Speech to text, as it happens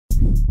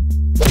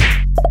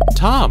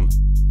Tom.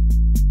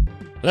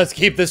 Let's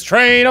keep this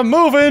train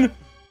a-moving!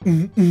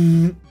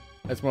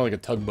 That's more like a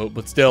tugboat,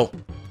 but still.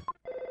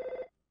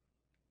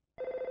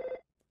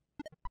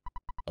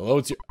 Hello,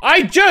 it's your-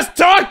 I just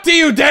talked to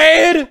you,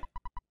 Dad!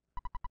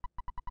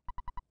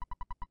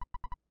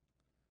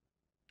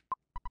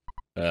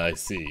 I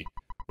see.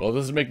 Well, it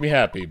doesn't make me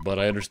happy, but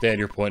I understand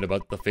your point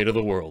about the fate of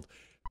the world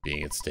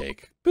being at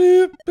stake.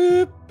 Boop,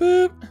 boop,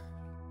 boop.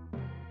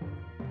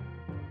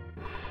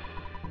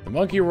 The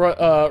monkey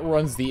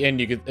runs the inn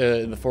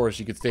in the forest.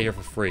 You could stay here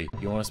for free.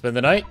 You want to spend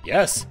the night?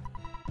 Yes.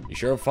 You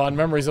sure have fond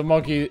memories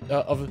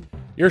of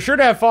You're sure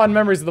to have fond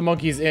memories of the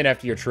monkey's inn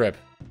after your trip.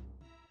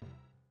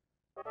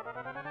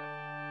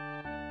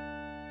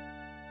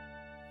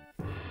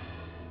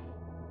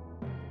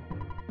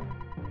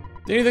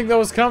 Did you think that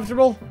was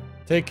comfortable?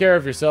 Take care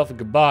of yourself and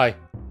goodbye.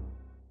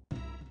 And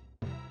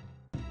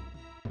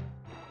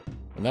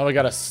now we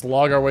gotta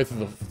slog our way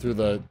through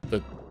the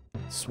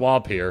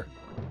swamp here.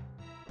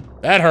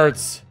 That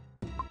hurts.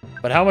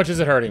 But how much is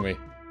it hurting me?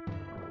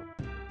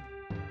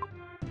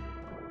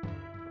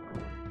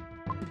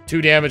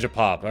 2 damage a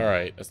pop.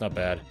 Alright, that's not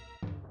bad.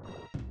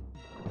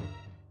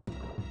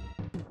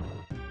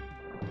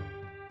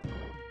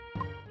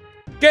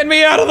 Get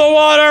me out of the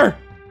water!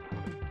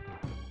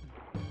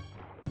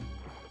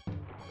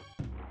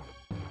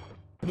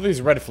 What are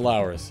these red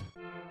flowers?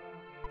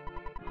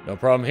 No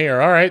problem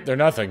here. Alright, they're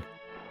nothing.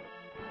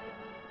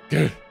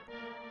 Good.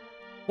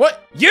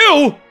 What?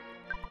 You?!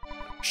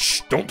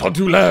 Shh, don't talk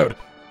too loud.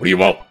 What do you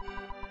want?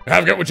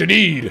 I've got what you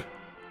need.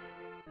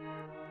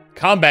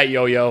 Combat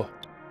yo-yo.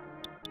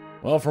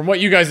 Well, from what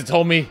you guys have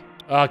told me,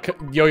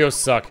 yo-yos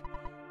suck.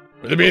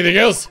 Will there be anything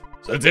else?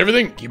 So that's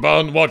everything? Keep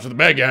on watch for the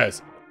bad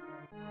guys.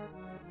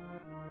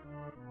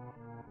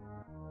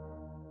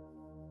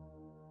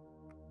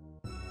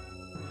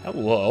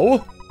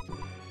 Hello?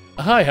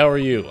 Hi, how are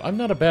you? I'm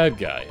not a bad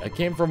guy. I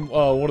came from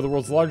one of the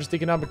world's largest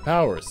economic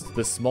powers,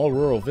 this small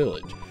rural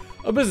village.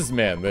 A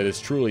businessman that is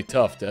truly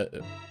tough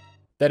to...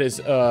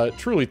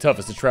 truly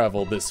toughest to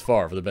travel this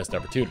far for the best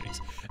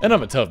opportunities. And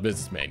I'm a tough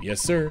businessman,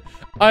 yes sir.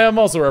 I am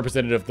also a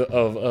representative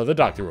of the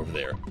doctor over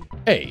there.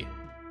 A,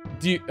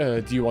 do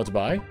you want to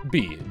buy?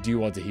 B, do you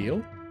want to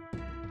heal?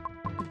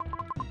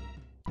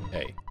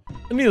 A,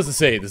 needless to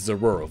say, this is a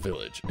rural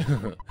village.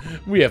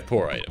 We have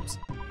poor items.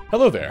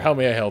 Hello there, how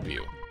may I help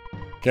you?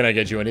 Can I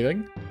get you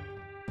anything?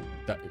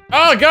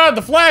 Oh god,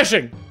 the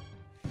flashing!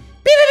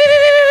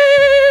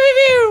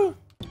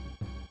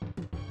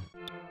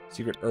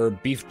 Secret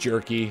herb, beef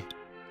jerky.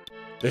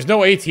 There's no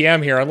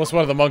ATM here unless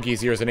one of the monkeys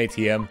here is an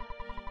ATM.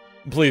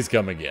 Please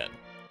come again.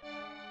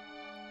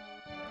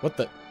 What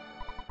the?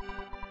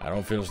 I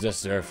don't feel it's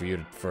necessary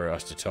for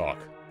us to talk.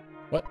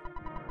 What?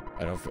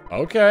 I don't feel,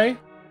 okay.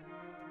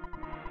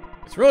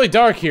 It's really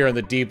dark here in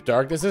the deep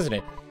darkness, isn't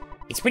it?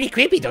 It's pretty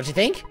creepy, don't you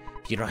think?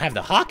 If you don't have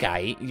the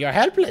Hawkeye, you're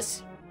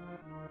helpless.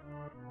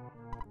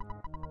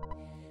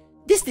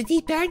 This is the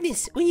deep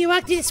darkness. When you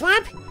walk through the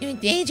swamp, you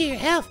endanger your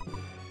health.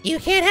 You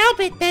can't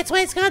help it. That's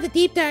why it's called the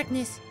deep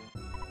darkness.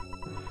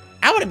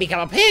 I want to become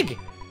a pig.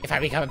 If I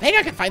become a pig,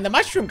 I can find the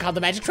mushroom called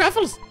the magic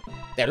truffles.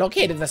 They're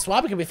located in the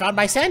swamp and can be found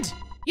by scent.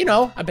 You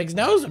know, a pig's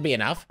nose would be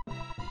enough.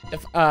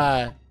 If,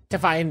 to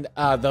find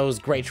those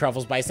great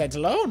truffles by scent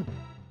alone.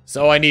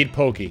 So I need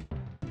Pokey.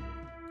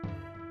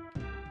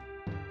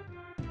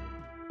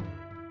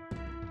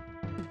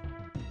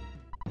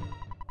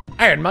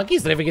 Iron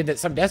monkeys living in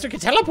some desert can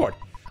teleport.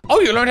 Oh,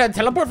 you learned how to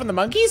teleport from the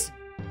monkeys?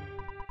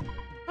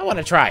 I want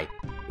to try.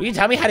 Will you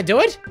tell me how to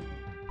do it?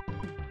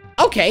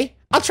 Okay,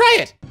 I'll try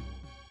it.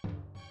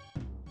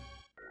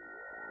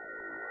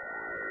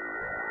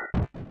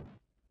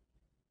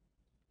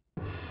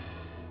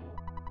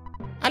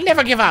 I'll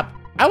never give up.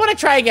 I want to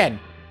try again.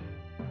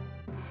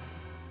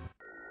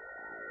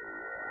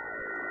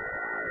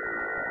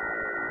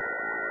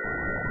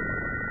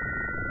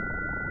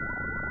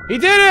 He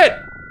did it!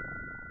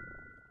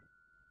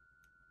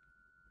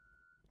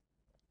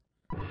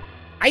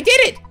 I did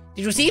it!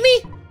 Did you see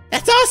me?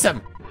 That's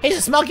awesome! Here's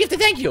a small gift to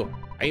thank you.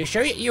 Are you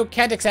sure you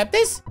can't accept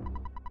this?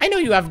 I know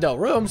you have no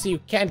room, so you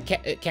can't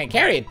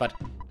carry it, but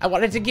I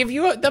wanted to give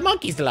you the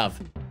monkey's love.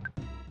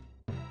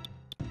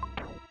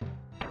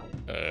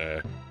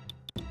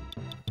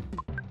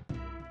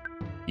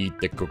 Eat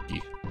the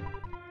cookie.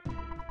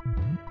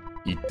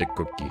 Eat the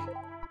cookie.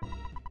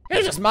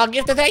 Here's a small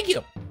gift to thank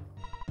you.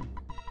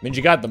 Means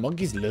you got the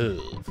monkey's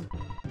love.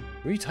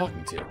 Who are you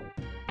talking to?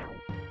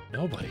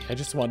 Nobody. I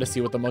just wanted to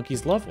see what the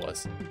monkey's love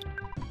was.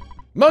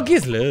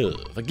 Monkey's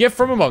love. A gift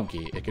from a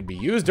monkey. It can be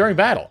used during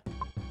battle.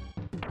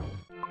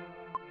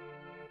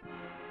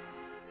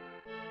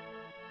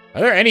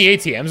 Are there any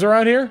ATMs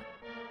around here?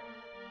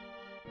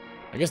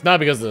 I guess not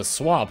because of the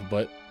swamp,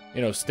 but,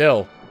 you know,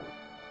 still.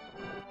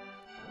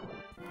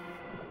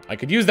 I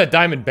could use that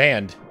diamond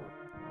band. Is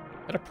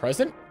that a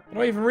present? How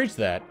do I even reach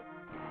that?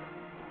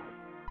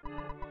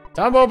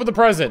 Time to open the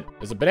present.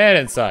 There's a banana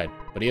inside,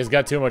 but he has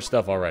got too much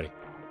stuff already.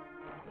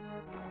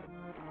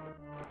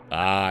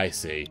 Ah, I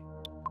see.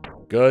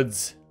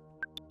 Goods.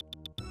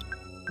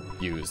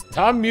 Use.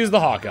 Tom used the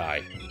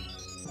Hawkeye.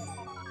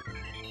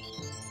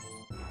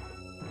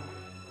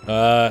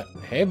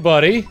 Hey,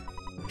 buddy.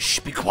 Shh,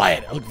 be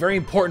quiet. I look very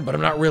important, but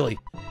I'm not really.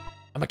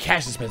 I'm a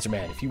cash dispenser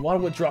man. If you want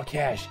to withdraw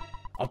cash,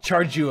 I'll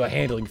charge you a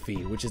handling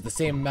fee, which is the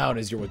same amount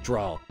as your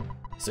withdrawal.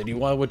 So do you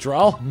want a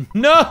withdrawal?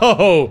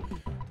 No!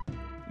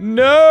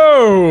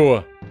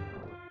 No!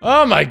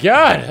 Oh my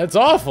god, that's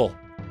awful.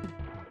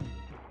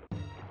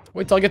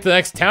 Wait till I get to the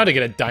next town to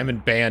get a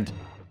diamond band.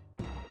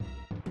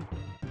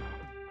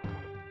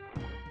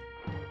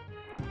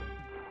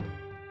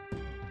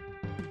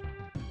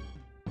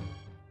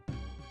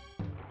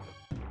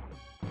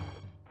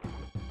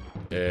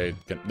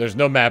 There's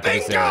no map in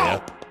this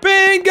area.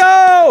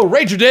 Bingo!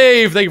 Ranger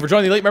Dave, thank you for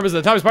joining the late members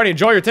of the Thomas Party.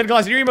 Enjoy your 10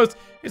 class and your emotes.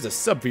 Here's a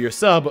sub for your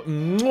sub.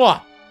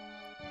 Mwah!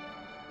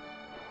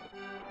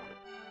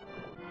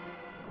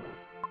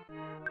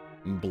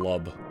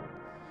 Blub.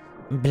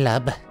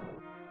 Blub.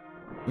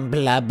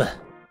 Blub.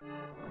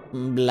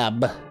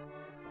 Blub.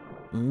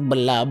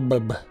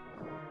 Blub.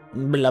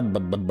 Blub.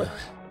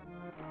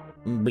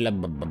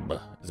 Blub.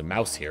 There's a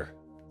mouse here.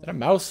 Is that a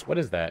mouse? What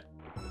is that?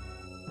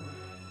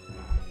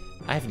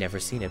 I've never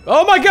seen it.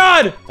 Oh my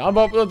god!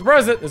 Tombo with the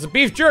present. There's a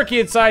beef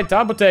jerky inside.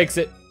 Tombo takes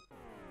it.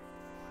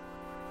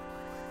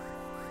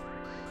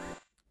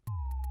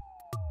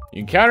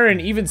 You encounter an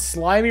even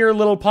slimier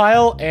little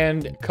pile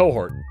and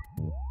cohort.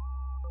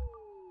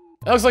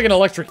 That looks like an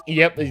electric.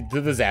 Yep, the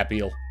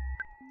Zappiel.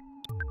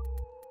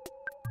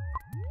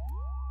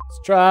 Let's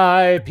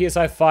try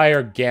PSI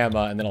Fire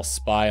Gamma, and then I'll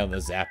spy on the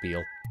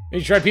Zappiel.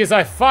 Maybe try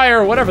PSI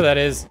Fire, whatever that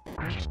is.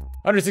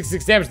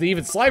 166 damage to the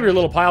even slimier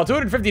little pile.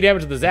 250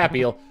 damage to the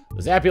Zappiel.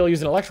 The Zappiel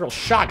used an electrical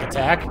shock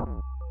attack.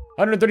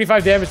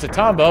 135 damage to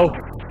Tombo.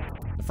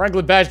 The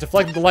Franklin badge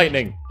deflected the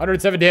lightning.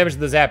 107 damage to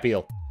the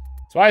Zappiel.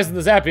 Spies in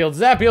the Zappiel.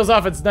 The Zappiel's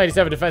offense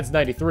 97, defense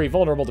 93.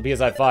 Vulnerable to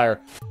PSI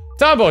Fire.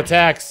 Tombo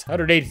attacks.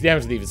 180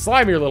 damage to the even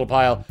slimier little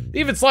pile. The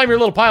even slimier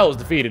little pile was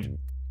defeated.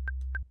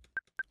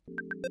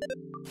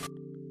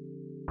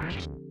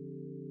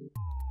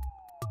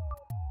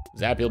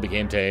 Zappiel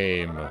became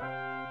tame.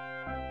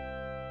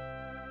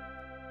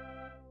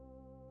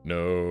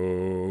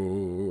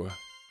 No.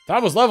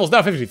 Tombo's level is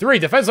now 53.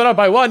 Defense went up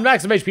by 1.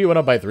 Maximum HP went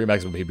up by 3.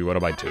 Maximum HP went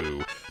up by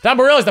 2.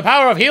 Tombo realized the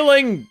power of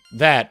healing.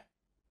 That.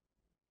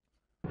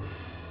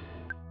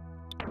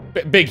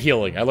 Big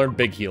healing. I learned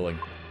big healing.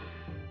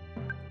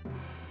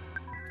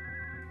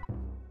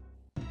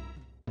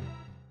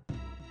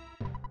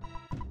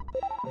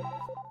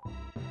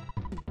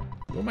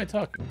 Who am I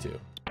talking to?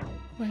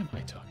 Who am I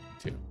talking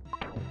to?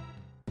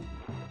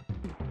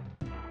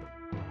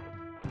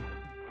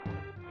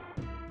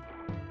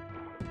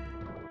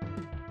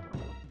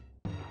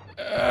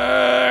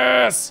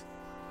 Yes!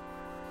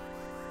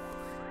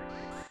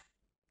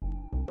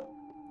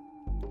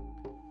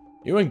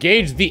 You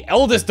engage the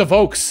eldest of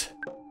oaks.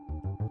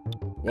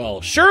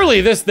 Well,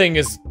 surely this thing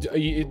is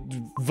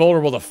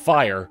vulnerable to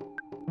fire.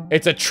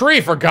 It's a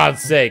tree, for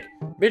God's sake.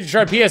 Maybe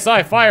try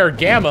PSI Fire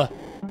Gamma.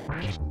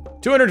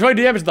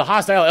 220 damage to the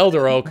hostile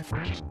Elder Oak.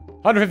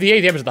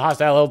 158 damage to the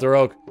hostile Elder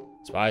Oak.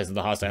 Spies in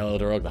the hostile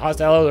Elder Oak. The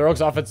hostile Elder Oak's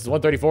offense is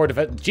 134.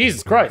 Defense.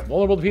 Jesus Christ.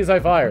 Vulnerable to PSI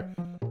Fire.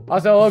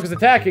 Hostile Oak is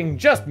attacking.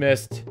 Just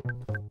missed.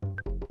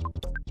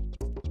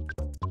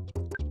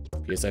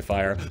 PSI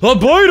Fire. Oh,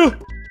 Beta!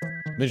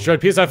 Then you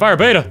tried PSI Fire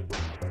Beta.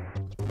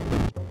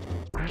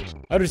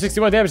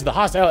 161 damage to the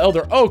hostile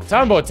Elder Oak.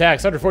 Tombo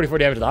attacks. 144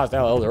 damage to the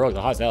hostile Elder Oak.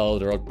 The hostile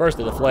Elder Oak burst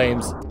into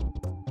flames.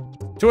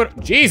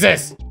 200.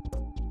 Jesus!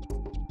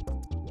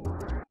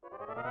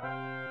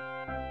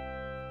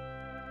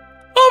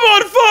 I'm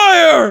on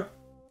fire!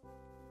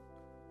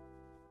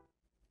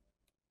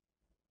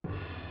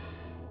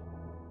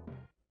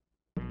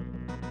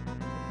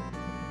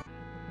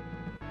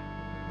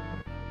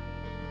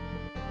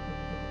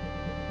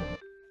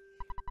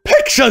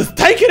 Pictures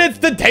taken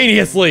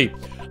instantaneously!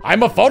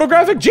 I'm a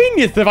photographic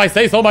genius if I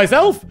say so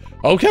myself!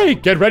 Okay,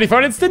 get ready for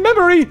an instant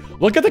memory!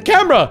 Look at the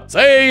camera!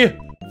 Say,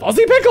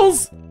 Fuzzy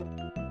Pickles!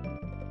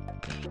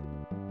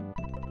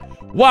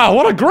 Wow,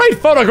 what a great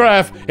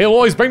photograph! It'll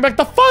always bring back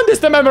the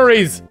fondest of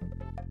memories!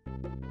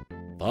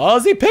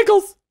 Fuzzy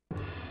Pickles!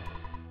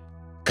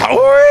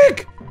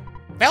 Quick!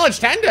 Village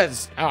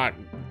tenders!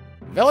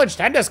 Village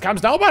tenders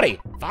comes nobody.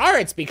 For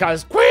it's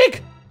because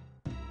quick!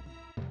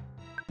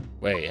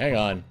 Wait, hang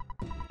on.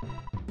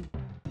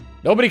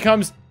 Nobody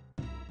comes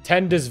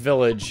Tenda's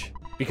village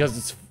because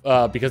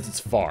it's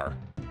far.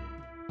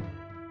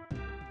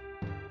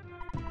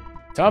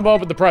 Tombo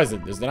opened the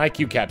present. There's an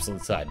IQ capsule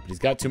inside, but he's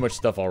got too much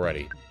stuff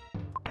already.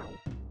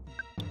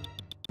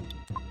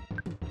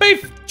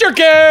 Beef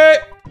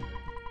jerky!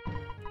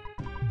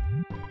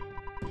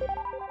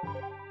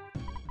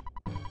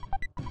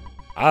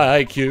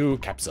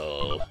 IQ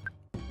capsule.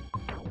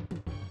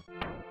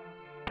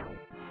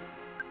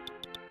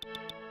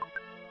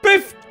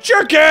 Beef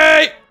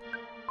jerky!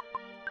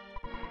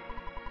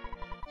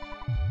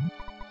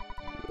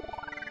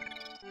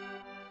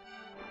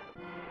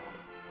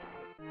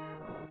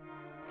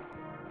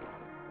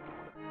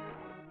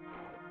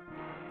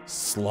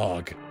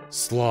 Slog,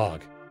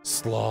 slog,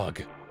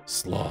 slog,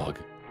 slog,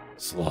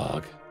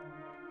 slog,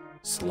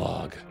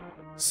 slog,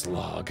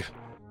 slog,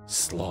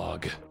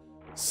 slog,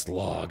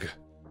 Slog.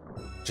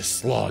 Just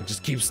slog.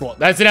 Just keep slog.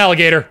 That's an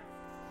alligator.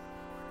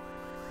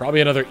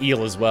 Probably another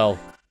eel as well.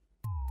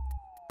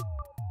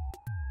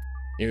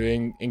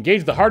 You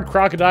engage the hard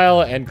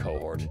crocodile and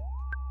cohort.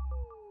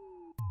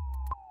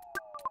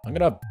 I'm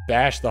gonna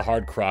bash the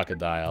hard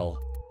crocodile.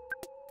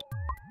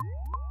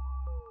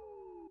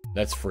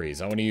 That's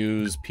freeze. I want to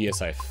use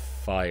PSI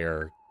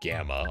Fire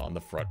Gamma on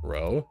the front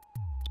row.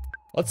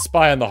 Let's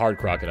spy on the hard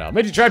crocodile.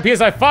 Midget try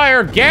PSI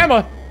Fire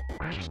Gamma!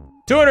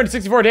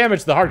 264 damage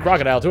to the hard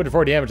crocodile,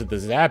 204 damage to the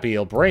zap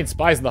eel. Brain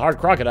spies on the hard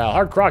crocodile.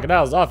 Hard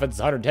crocodile's offense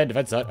is 110,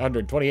 defense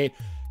 128.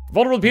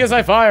 Vulnerable to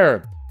PSI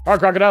Fire. Hard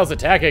crocodile's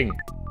attacking.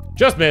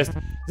 Just missed.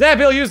 Zap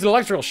eel used an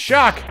electrical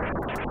shock.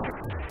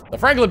 The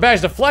Franklin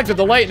badge deflected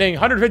the lightning.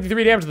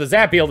 153 damage to the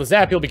zap eel. The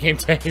zap eel became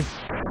tame.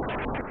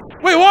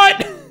 Wait,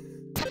 what?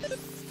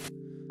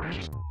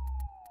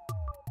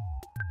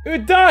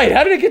 It died.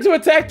 How did it get to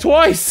attack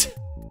twice?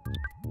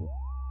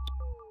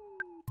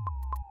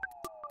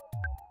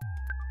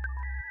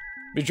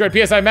 We tried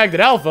PSI Magnet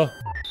Alpha.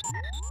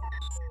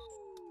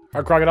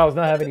 Hard Crocodile does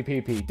not have any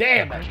PP.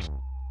 Damn it.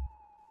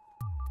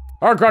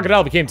 Hard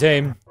Crocodile became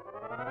tame.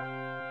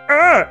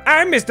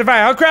 I'm Mr.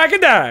 Vile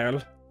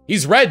Crocodile.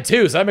 He's red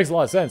too, so that makes a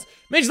lot of sense.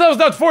 Mage level's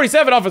now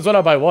 47, offense went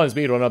up by 1,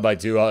 speed went up by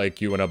 2,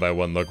 IQ went up by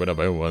 1, luck went up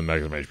by 1,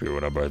 maximum HP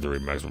went up by 3,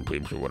 maximum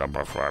PP went up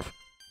by 5.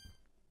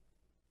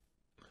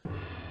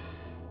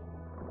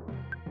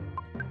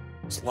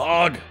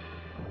 Slog!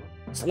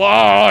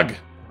 Slog!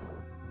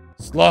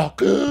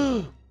 Slog!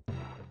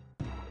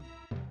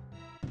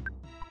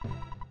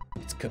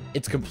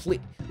 It's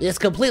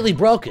completely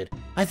broken.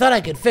 I thought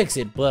I could fix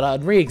it, but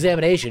on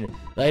re-examination,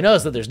 I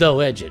noticed that there's no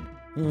engine.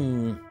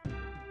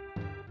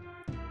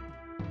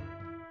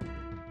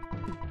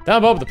 Down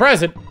above the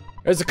present,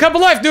 there's a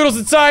couple life noodles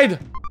inside!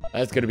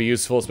 That's gonna be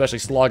useful, especially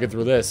slogging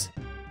through this.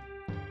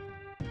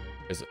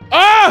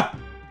 Ah!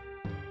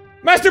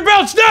 Master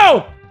Belch,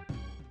 no!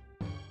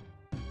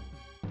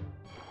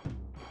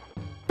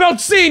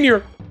 Belch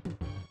Senior!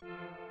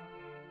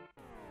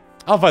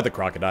 I'll fight the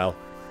crocodile.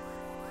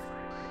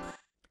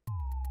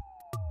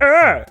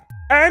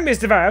 I'm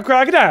Mr. Vile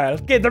Crocodile.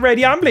 Get the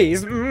ready on,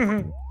 please.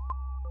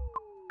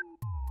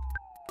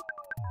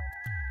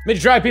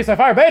 Midget try PSI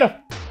Fire Beta.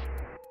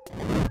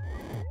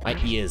 My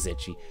ear is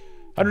itchy.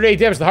 108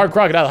 damage to the hard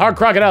crocodile. The hard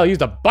crocodile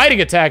used a biting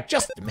attack.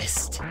 Just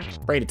missed.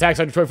 Brain attacks.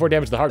 124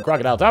 damage to the hard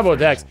crocodile. Combo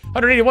attacks.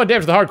 181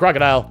 damage to the hard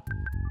crocodile.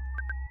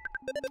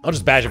 I'll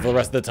just bash it for the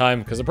rest of the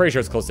time, because I'm pretty sure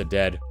it's close to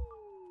dead.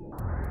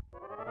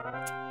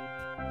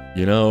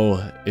 You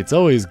know, it's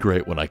always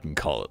great when I can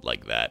call it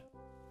like that.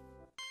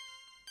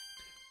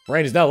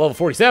 Brain is now level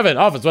 47.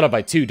 Offense went up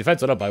by 2.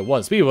 Defense went up by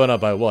 1. Speed went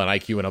up by 1.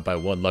 IQ went up by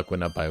 1. Luck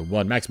went up by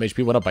 1. Maximum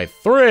HP went up by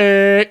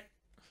 3.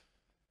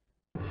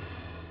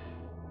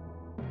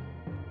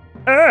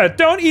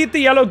 Don't eat the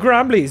yellow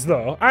grumblies,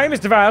 though. I'm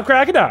Mr. Vile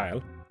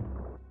Crocodile.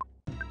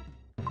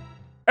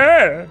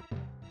 Is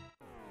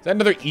that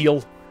another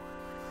eel?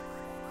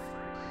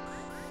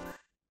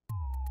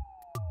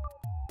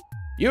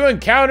 You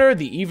encounter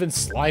the even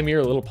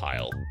slimier little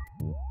pile.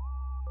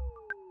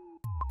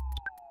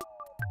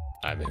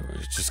 I mean, we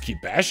just keep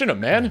bashing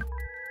him, man.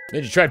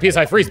 Then you try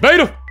PSI Freeze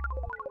Beta!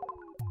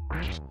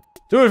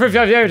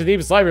 255 damage to the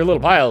even slimier little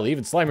pile. The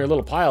even slimier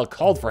little pile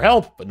called for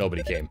help, but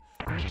nobody came.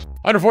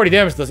 140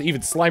 damage to the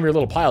even slimier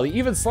little pile. The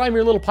even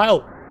slimier little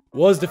pile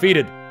was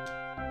defeated.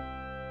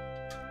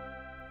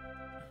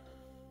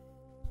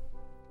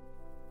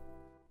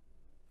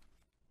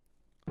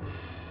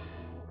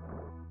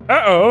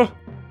 Uh-oh.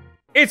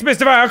 It's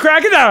Mr. Vile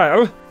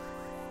Crocodile.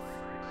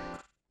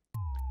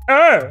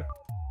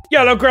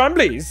 Yellow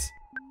grumblies.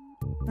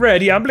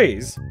 Red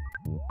yumblies.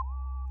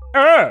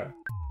 Then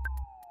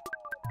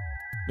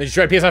you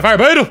try PSI Fire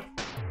Beta!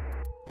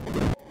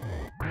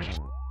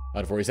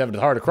 147 to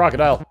the heart of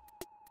crocodile.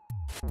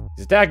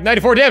 He's attacked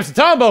 94 damage to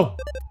Tombo!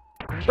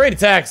 Brain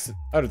attacks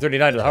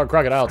 139 to the hard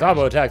crocodile.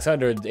 Tombo attacks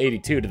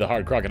 182 to the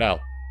hard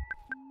crocodile.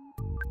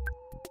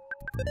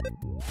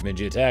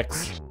 Minji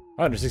attacks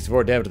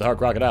 164 damage to the hard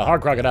crocodile.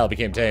 Hard crocodile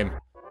became tame.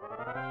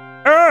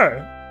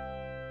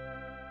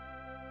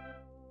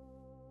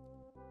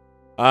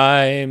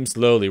 I'm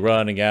slowly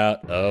running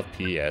out of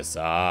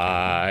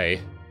PSI.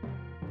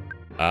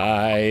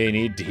 I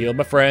need to heal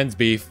my friends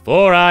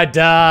before I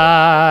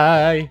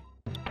die.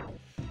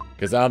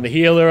 Cause I'm the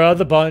healer of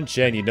the bunch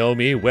and you know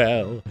me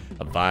well.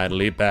 I'm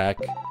finally back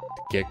to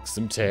kick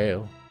some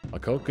tail. My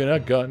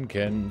coconut gun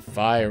can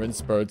fire in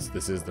spurts.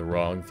 This is the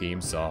wrong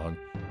theme song.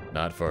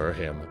 Not for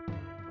him.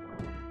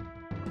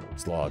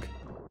 Slog.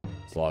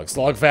 Slog.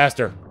 Slog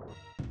faster.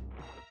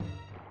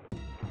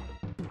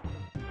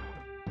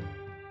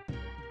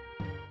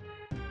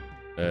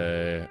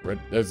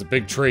 There's a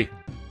big tree.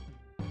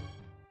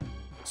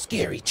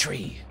 Scary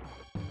tree.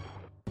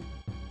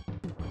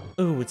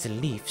 Oh, it's a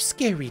leaf.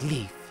 Scary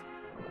leaf.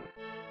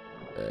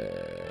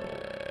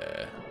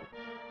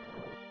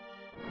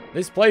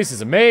 This place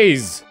is a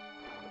maze.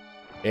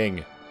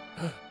 A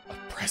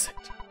present.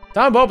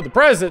 Time to open the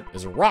present.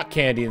 There's a rock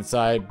candy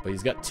inside, but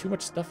he's got too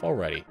much stuff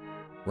already.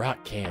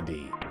 Rock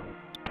candy.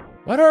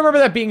 Why do I remember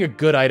that being a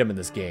good item in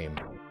this game?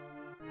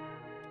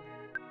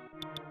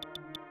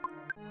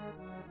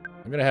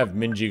 I'm gonna have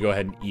Minji go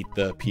ahead and eat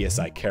the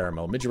PSI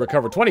caramel. Minji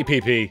recover 20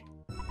 PP.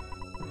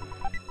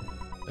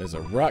 There's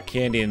a rock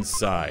candy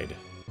inside.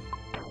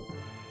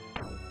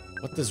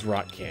 What does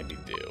rock candy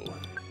do?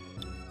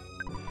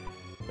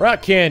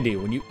 Rock candy.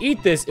 When you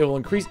eat this, it will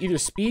increase either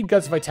speed,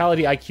 guts,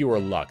 vitality, IQ, or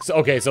luck. So,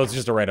 okay, so it's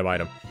just a random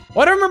item.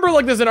 Well, I don't remember,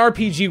 like, there's an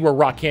RPG where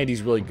rock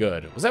candy's really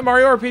good. Was that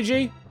Mario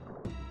RPG?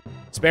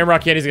 Spam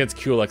rock candies against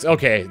Culex.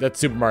 Okay, that's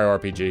Super Mario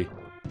RPG.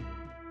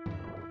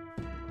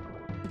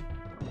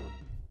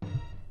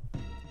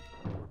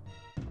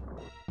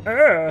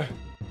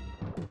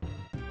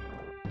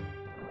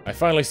 I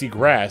finally see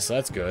grass.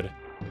 That's good.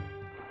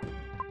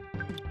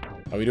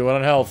 How we doing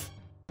on health?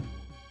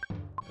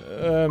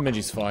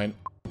 Minji's fine.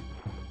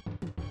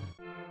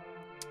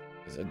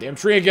 There's a damn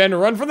tree again.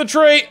 Run from the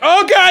tree!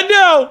 Oh god,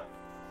 no!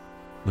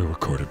 We're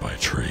recorded by a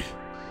tree.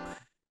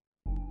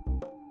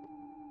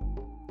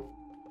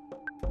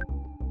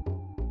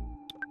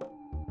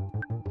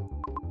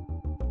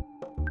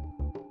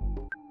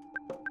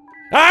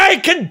 I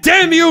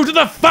condemn you to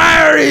the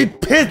fiery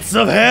pits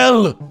of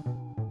hell!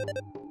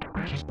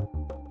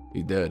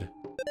 He dead.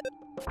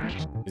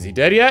 Is he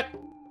dead yet?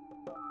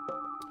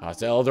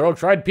 Hostile Elder Oak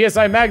tried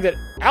PSI Magnet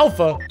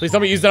Alpha. Please tell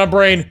me you used it on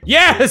Brain.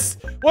 Yes!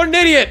 What an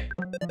idiot!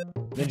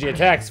 Ninja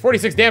attacks.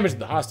 46 damage to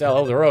the hostile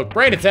Elder Oak.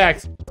 Brain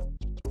attacks.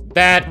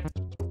 Bad.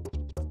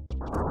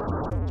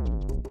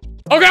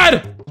 Oh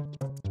god!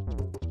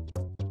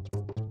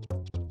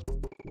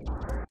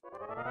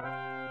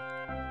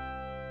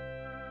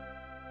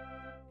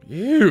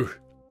 Ew.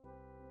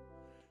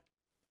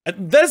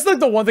 That's like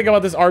the one thing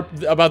about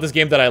this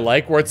game that I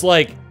like, where it's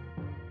like,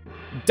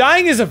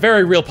 dying is a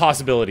very real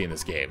possibility in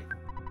this game.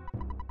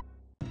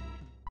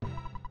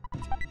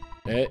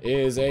 It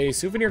is a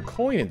souvenir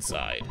coin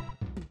inside.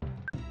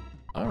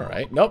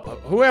 Alright. Nope.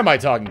 Who am I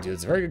talking to?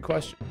 It's a very good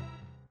question.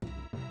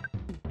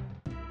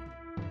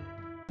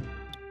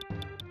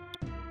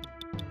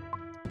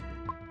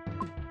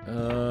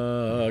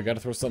 I gotta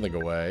throw something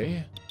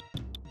away.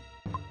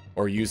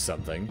 Or use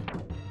something.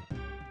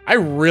 I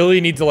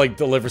really need to, like,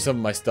 deliver some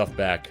of my stuff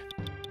back.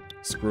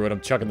 Screw it,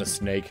 I'm chucking the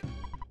snake.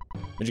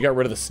 Minji got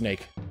rid of the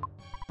snake.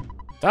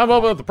 Time to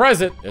open up the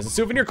present. There's a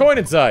souvenir coin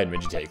inside.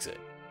 Minji takes it.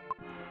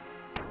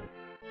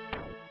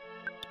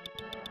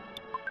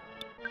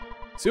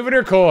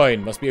 Souvenir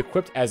coin must be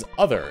equipped as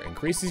other.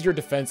 Increases your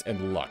defense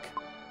and luck.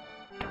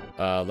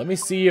 Let me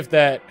see if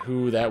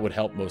who that would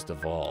help most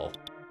of all.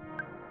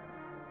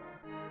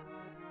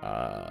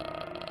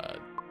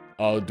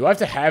 Oh, do I have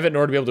to have it in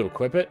order to be able to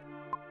equip it?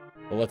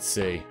 Well, let's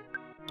see.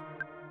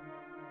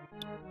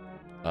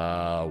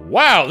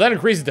 Wow, that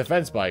increases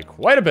defense by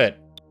quite a bit.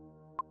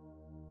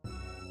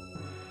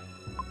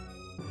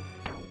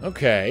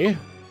 Okay.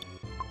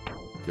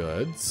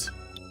 Goods.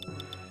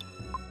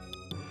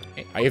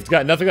 I've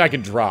got nothing I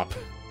can drop.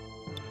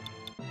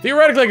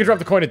 Theoretically, I could drop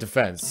the coin at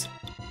defense.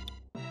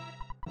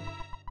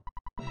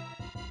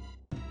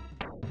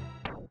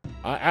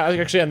 I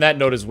actually, on that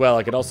note as well,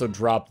 I could also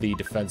drop the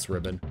defense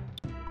ribbon.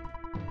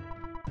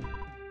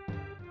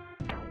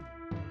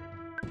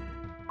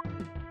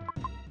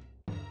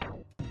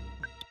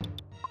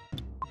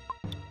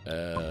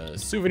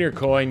 Souvenir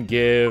coin,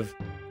 give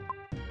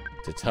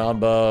to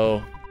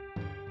Tombo.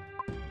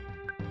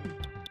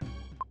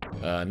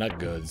 Not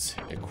goods.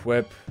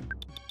 Equip.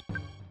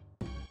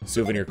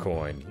 Souvenir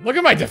coin. Look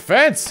at my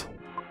defense!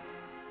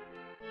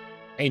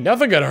 Ain't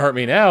nothing gonna hurt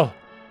me now.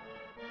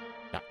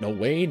 Not no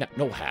way, not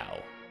no how.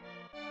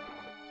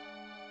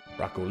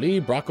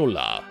 Broccoli,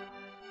 broccola.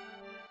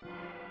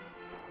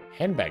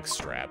 Handbag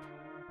strap.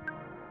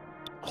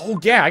 Oh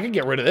yeah, I can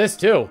get rid of this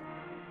too.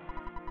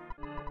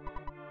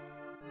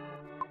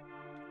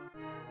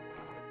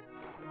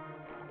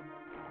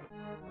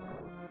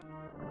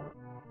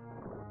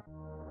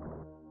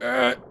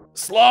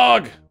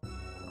 Slog!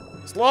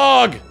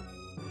 Slog!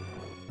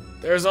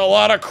 There's a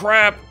lot of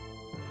crap.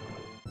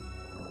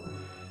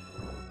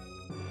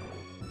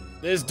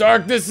 This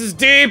darkness is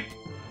deep!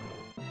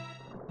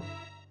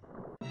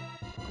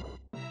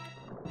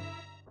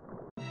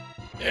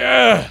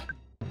 Yeah.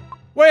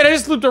 Wait, I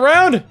just looped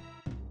around?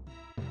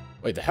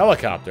 Wait, the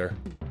helicopter.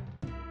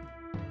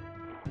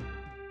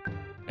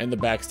 And the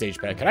backstage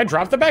pass. Can I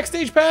drop the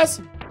backstage pass?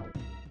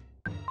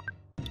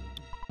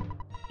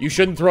 You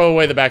shouldn't throw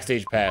away the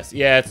backstage pass.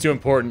 Yeah, it's too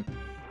important.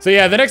 So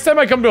yeah, the next time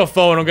I come to a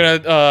phone, I'm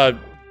gonna,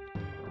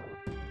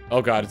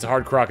 oh god, it's a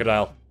hard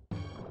crocodile.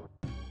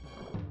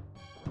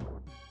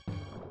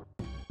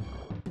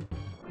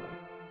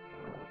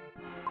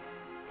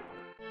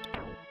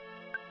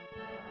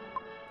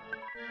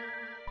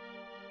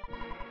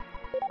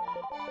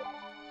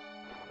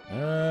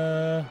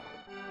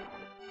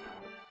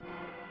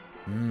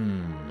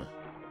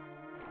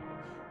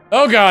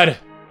 Oh god!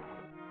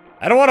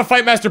 I don't want to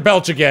fight Master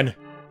Belch again.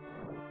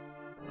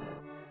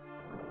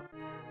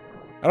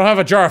 I don't have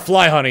a jar of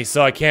fly honey,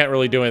 so I can't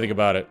really do anything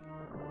about it.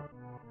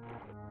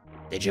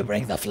 Did you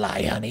bring the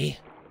fly honey?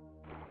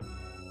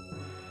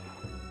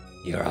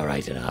 You're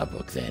alright in our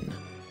book, then.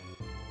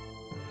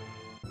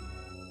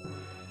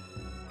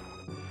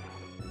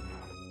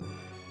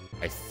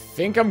 I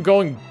think I'm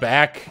going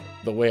back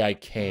the way I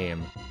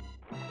came,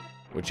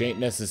 which ain't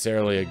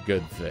necessarily a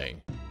good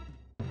thing.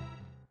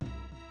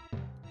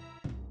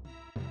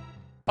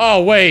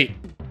 Oh, wait!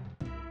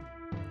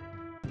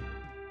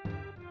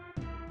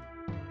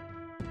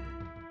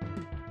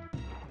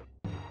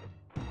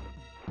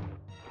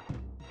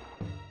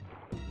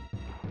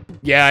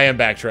 Yeah, I am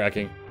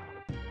backtracking.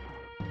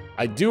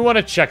 I do want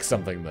to check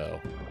something,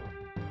 though.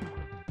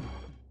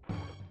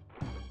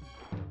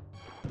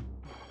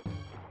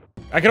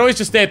 I can always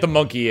just stay at the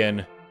Monkey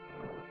Inn.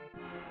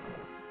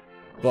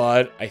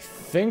 But I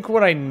think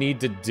what I need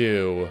to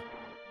do...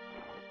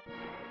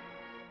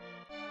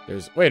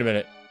 Wait a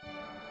minute.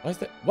 What is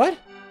that? What?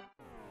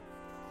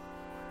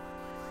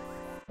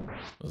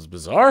 This is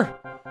bizarre.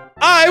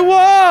 I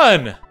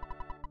won!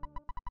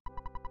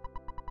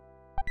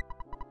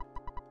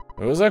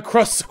 It was a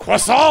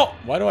croissant!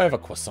 Why do I have a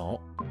croissant?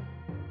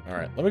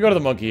 Alright, let me go to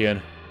the Monkey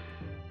Inn.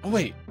 Oh,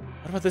 wait.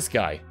 What about this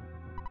guy?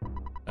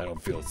 I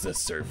don't feel it's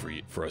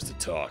necessary for us to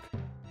talk.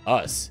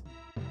 Us?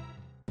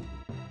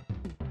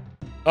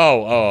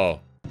 Oh.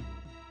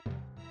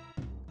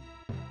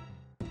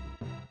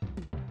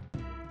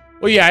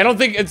 Well, yeah, I don't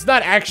think... It's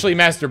not actually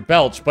Master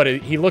Belch, but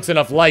he looks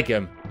enough like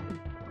him.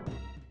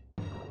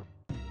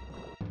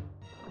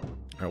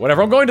 Alright,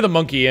 whatever. I'm going to the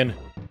Monkey Inn.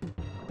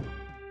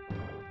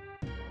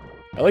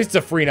 At least it's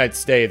a free night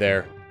stay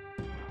there.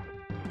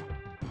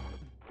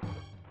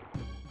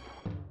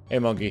 Hey,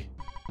 Monkey.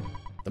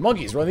 The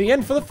monkeys run the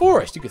inn for the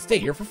forest. You can stay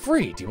here for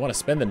free. Do you want to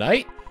spend the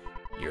night?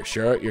 You're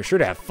sure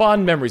to have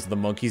fond memories of the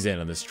Monkey's Inn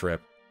on this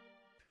trip.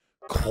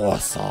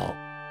 Croissant.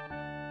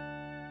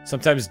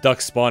 Sometimes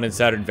ducks spawn in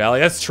Saturn Valley.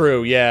 That's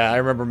true, yeah. I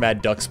remember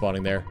mad duck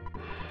spawning there.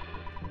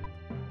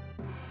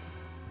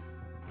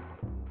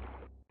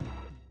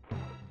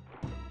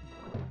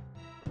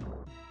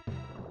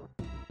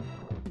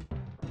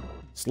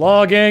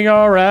 Slogging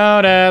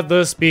around at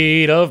the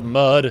speed of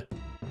mud.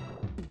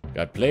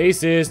 Got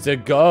places to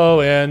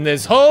go and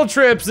this whole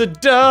trip's a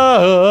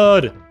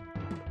dud.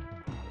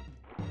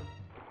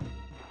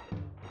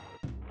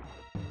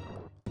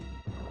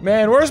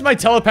 Man, where's my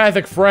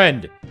telepathic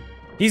friend?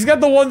 He's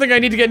got the one thing I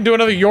need to get into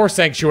another Your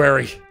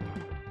Sanctuary.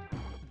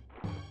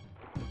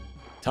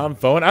 Tom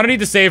phone? I don't need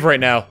to save right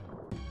now.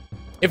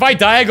 If I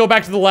die, I go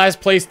back to the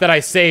last place that I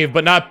saved,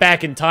 but not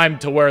back in time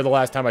to where the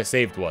last time I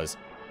saved was.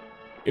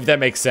 If that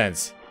makes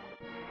sense.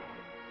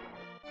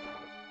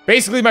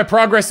 Basically, my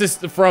progress is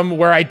from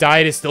where I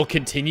died is still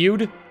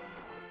continued.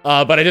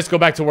 But I just go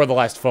back to where the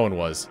last phone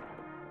was.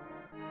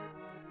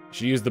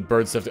 She used the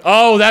bird stuff to—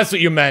 Oh, that's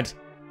what you meant!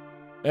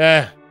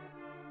 Eh.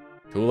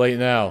 Too late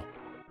now.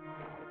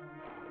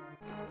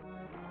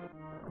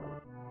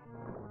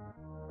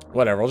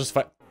 Whatever, I'll just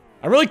fight.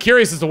 I'm really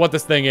curious as to what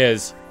this thing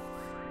is.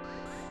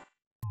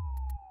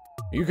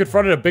 You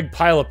confronted a big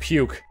pile of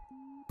puke.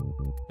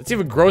 That's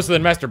even grosser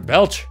than Master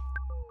Belch.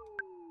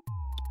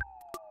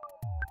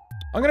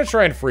 I'm gonna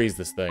try and freeze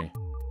this thing.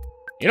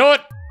 You know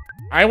what?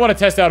 I want to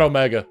test out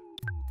Omega.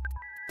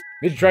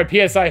 Need to try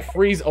PSI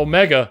Freeze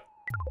Omega.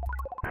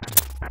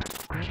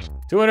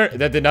 200.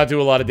 That did not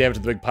do a lot of damage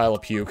to the big pile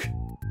of puke.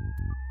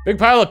 Big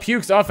pile of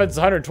puke's offense is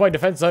 120,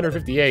 defense is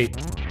 158.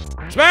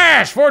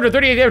 Smash!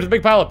 438 damage to the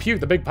big pile of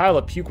puke. The big pile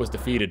of puke was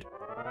defeated.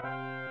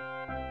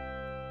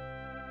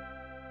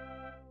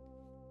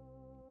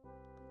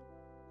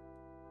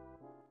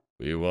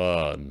 We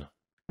won.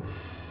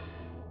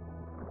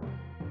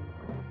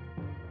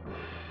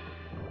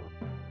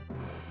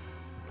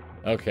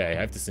 Okay, I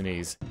have to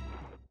sneeze.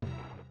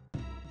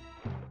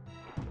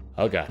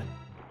 Oh god.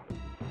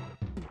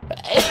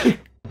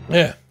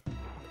 Yeah.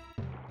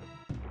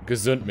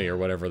 Gesund me or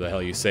whatever the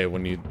hell you say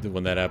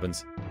when that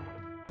happens.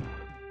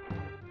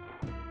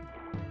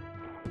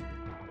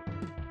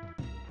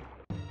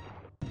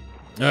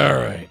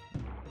 Alright.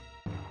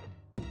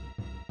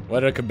 Why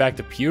did I come back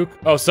to puke?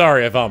 Oh,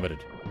 sorry, I vomited.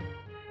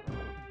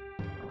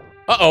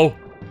 Uh-oh!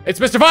 It's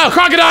Mr. Vile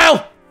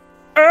Crocodile!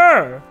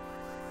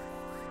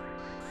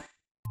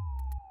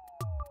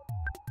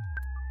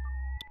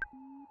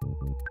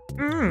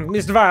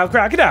 Mr. Vile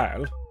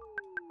Crocodile.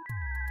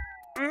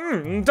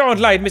 Don't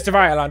light Mr.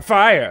 Vile on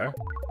fire.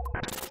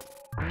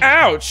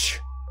 Ouch!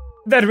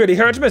 That really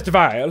hurts, Mr.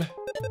 Vile.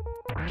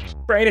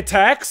 Brain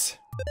attacks?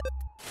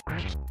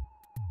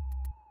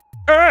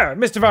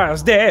 Mr.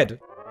 Vile's dead.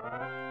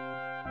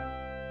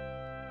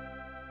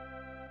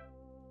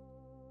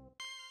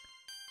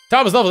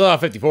 Thomas level up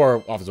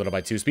 54, offense went up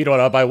by 2, speed went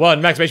up by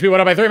 1, max HP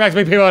went up by 3, max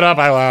HP went up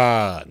by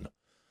 1.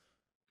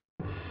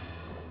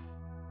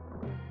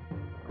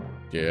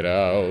 Get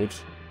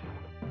out.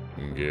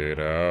 Get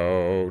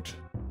out.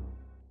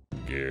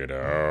 Get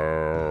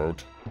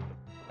out.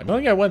 I don't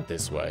think I went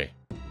this way.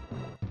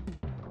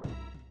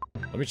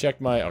 Let me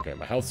check my... Okay,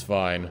 my health's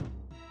fine.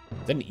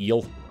 Is that an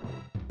eel?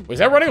 Was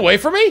that running away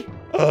from me?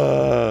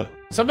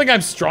 Something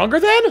I'm stronger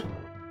than?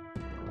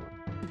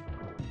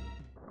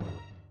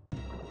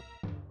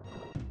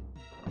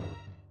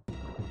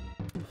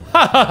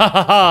 Ha ha ha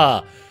ha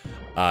ha!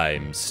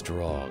 I'm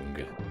strong.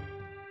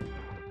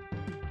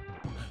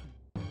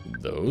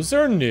 Those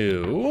are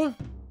new.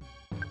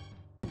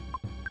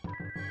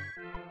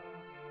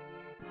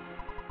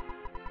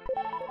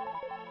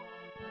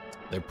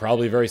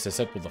 probably very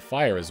susceptible to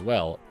fire as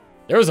well.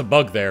 There was a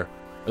bug there.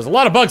 There's a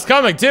lot of bugs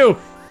coming, too!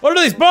 What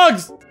are these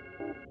bugs?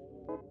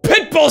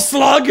 Pitbull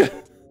slug!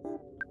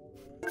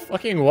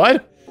 Fucking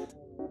what?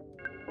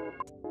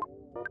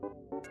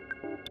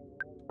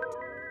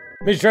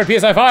 Major try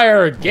PSI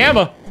fire!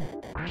 Gamma!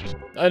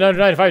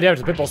 995 damage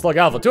to Pitbull Slug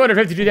Alpha.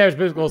 252 damage to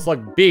Pitbull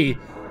Slug B.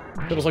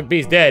 Pitbull Slug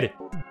B's dead.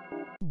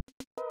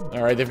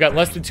 Alright, they've got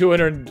less than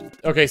 200...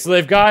 Okay, so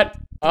they've got,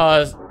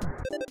 So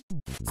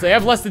they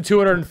have less than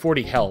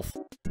 240 health.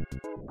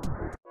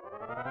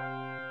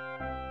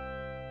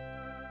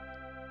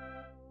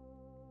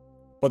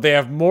 But they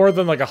have more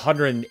than, like,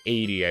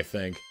 180, I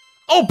think.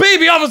 Oh,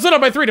 baby! Offense went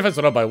up by 3, defense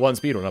went up by 1,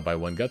 speed went up by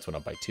 1, guts went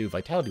up by 2,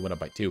 vitality went up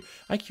by 2,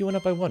 IQ went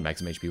up by 1,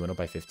 maximum HP went up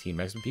by 15,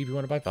 maximum PP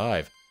went up by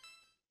 5.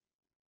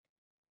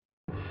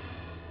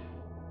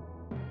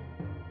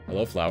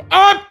 Hello, flower.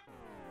 Up!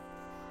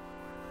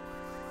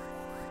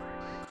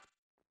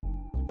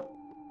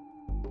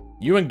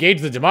 You engage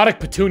the demonic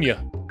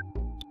Petunia.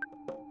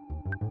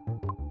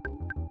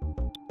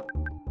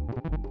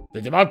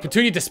 The demonic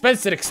Petunia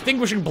dispensed an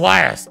extinguishing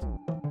blast.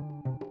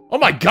 Oh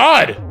my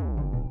god!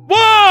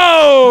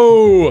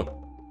 Whoa!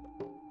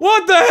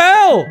 What the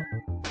hell?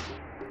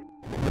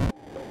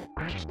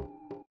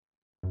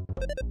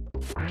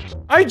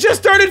 I just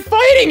started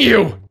fighting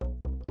you!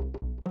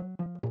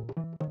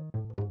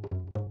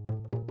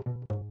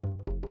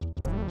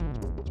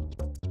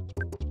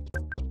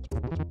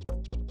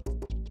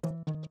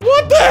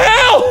 What the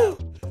hell?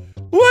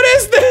 What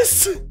is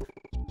this?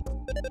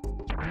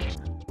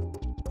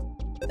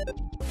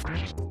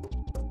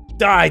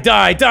 Die,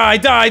 die, die,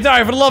 die,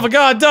 die, for the love of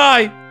God,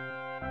 die!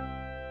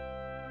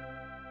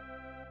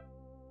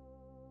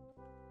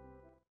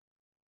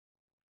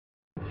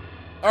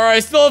 Alright, I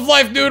still have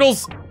life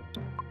noodles!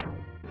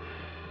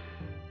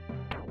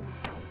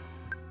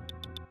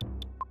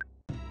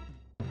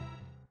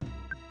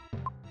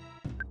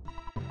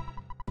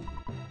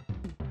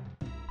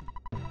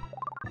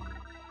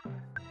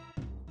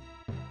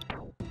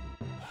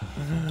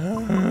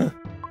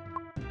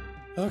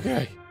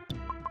 Okay.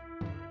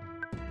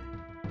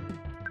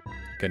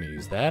 Gonna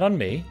use that on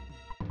me.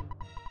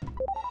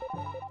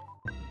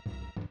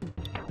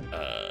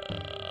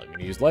 I'm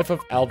gonna use Life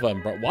of Alpha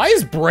and why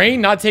is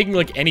Brain not taking,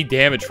 like, any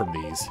damage from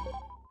these?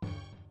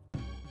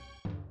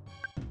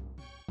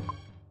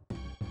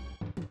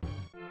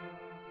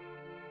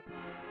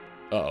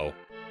 Uh-oh.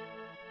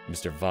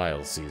 Mr.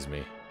 Vile sees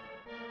me.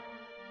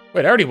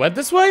 Wait, I already went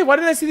this way? Why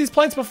didn't I see these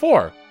plants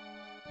before?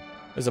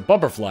 There's a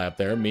bumperfly up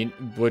there,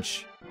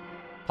 which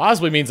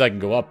possibly means I can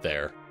go up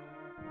there.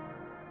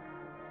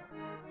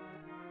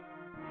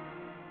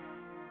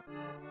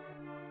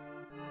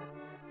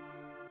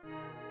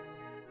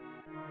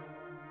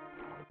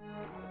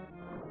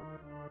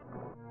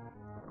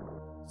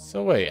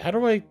 So wait, how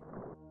do I...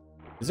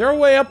 Is there a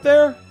way up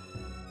there?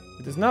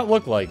 It does not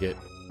look like it.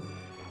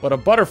 But a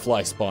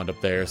butterfly spawned up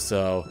there,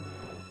 so...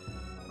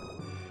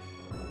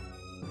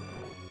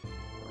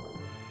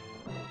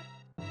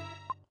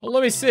 Well,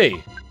 let me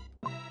see.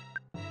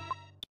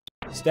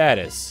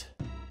 Status.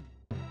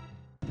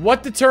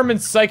 What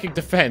determines psychic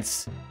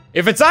defense?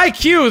 If it's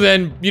IQ,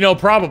 then, you know,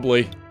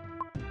 probably.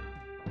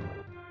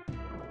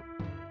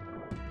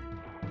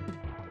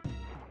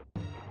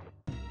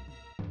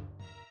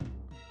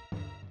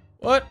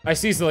 What? I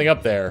see something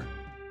up there.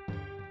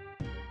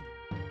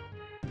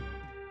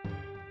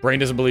 Brain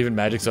doesn't believe in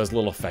magic, so it has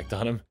little effect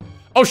on him.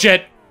 Oh,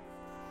 shit!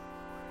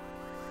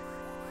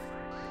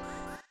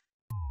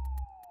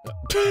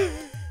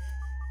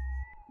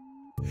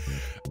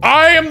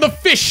 I am the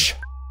fish!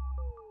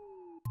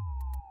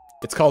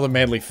 It's called a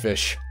manly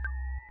fish.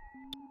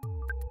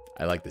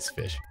 I like this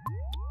fish.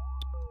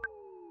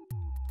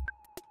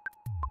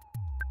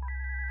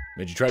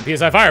 Made you try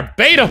PSI fire.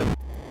 Beta!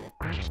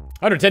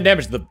 110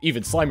 damage to the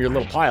even slimier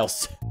little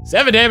piles.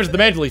 7 damage to the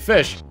manly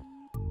fish.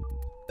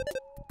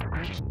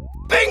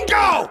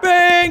 Bingo!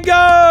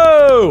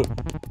 Bingo!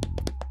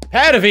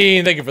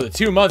 Padavine, thank you for the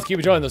 2 months. Keep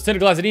enjoying those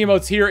tinted glass and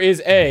emotes. Here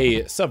is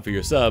a sub for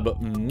your sub.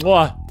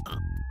 Mwah.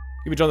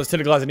 Keep enjoying those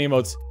tinted glass and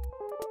emotes.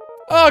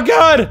 Oh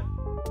god!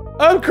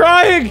 I'm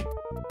crying!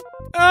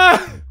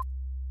 Ah!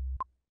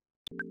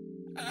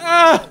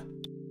 Ah!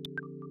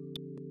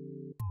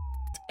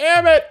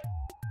 Damn it!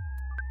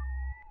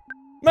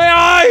 My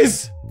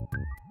eyes!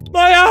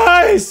 My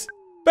eyes!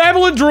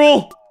 Babylon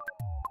drool!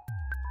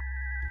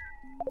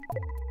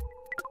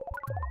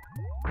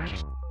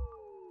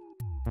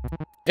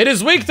 It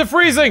is weak to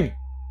freezing!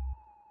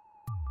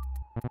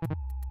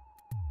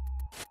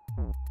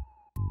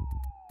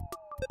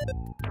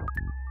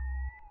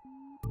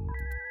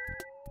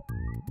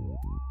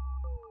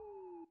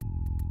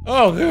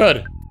 Oh,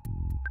 good.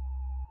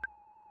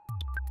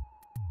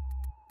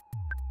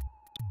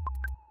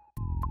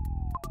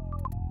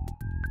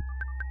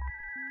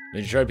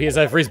 Did you try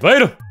PSI freeze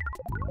beta?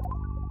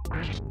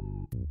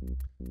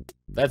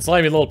 That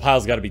slimy little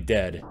pile's gotta be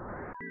dead.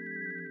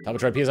 Time to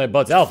try PSI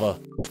butts alpha.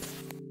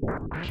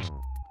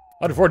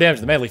 104 damage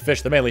to the manly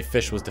fish. The manly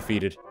fish was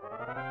defeated.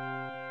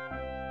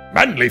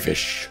 Manly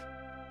fish!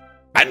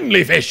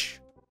 Manly fish!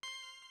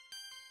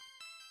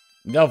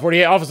 Now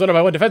 48, offense went up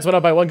by 1, defense went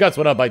up by 1, guts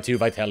went up by 2,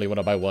 vitality went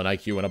up by 1,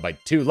 IQ went up by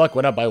 2, luck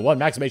went up by 1,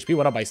 maximum HP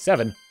went up by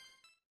 7.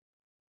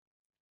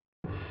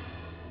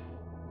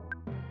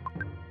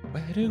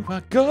 Where do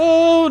I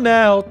go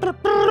now?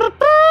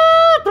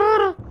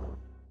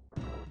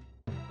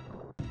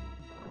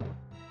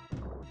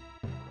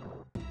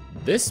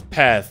 This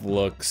path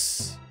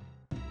looks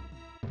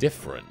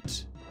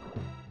different.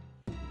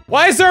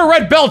 Why is there a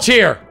red Belch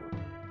here?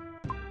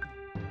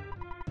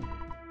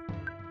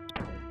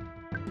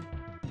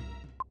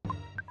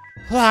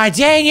 Ah,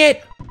 dang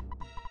it!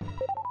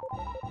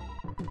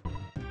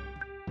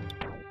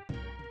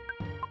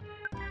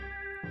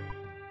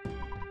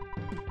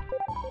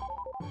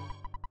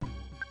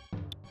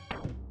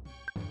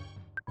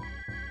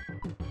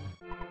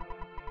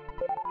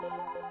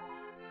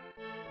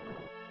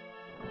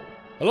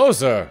 Hello,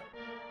 sir.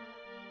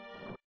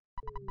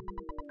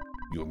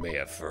 You may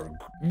have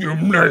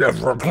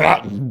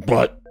forgotten,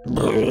 but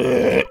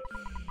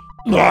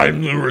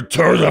I'm the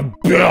return of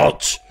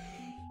Belch.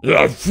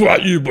 I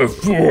fought you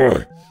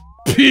before.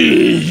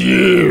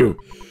 P.U.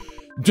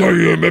 Don't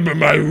you remember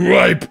my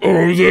ripe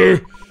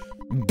odor?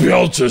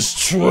 Belch has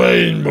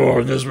trained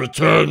more and has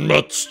returned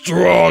much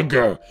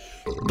stronger.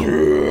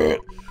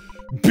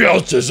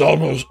 Belch has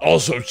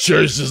also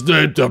changed his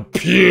name to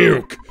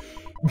Puke.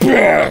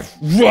 Barf,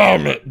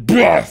 vomit,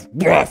 barf,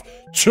 barf,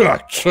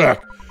 check,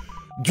 check.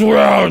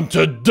 Drown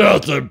to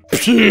death and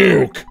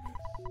puke.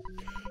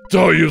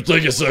 Don't you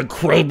think it's an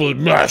incredibly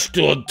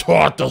masculine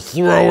taunt to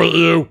throw at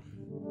you?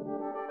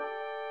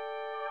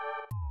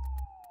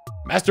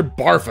 Master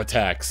Barf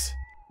attacks.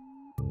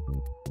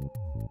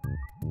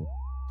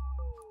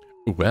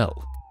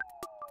 Well.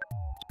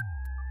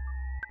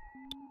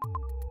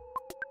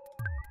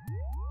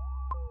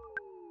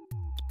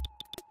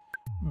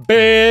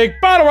 Big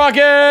bottle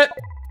rocket!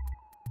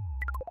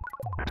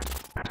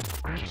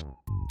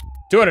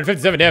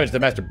 257 damage to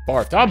Master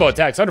Barf. Tombo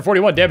attacks,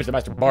 141 damage to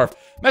Master Barf.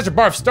 Master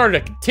Barf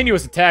started a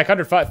continuous attack,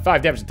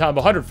 105 damage to Tombo,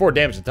 104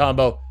 damage to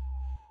Tombo.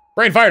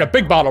 Brain fired a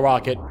big bottle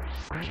rocket.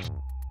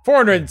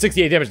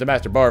 468 damage to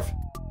Master Barf.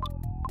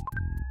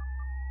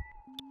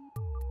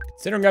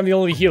 Considering I'm the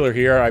only healer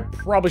here, I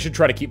probably should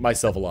try to keep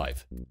myself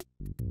alive.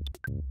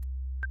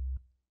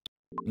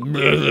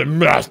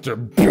 Master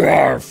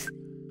Barf!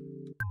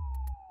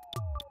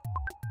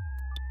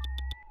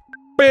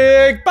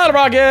 Big bottle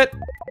rocket!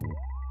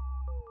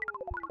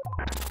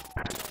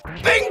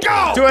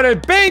 Bingo!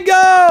 200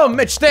 bingo!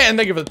 Mitch Stanton,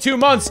 thank you for the 2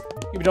 months.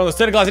 You've been doing the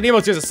Santa Claus and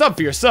emotes. Here's a sub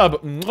for your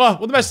sub. Mwah.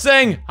 What the best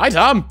saying? Hi,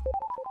 Tom.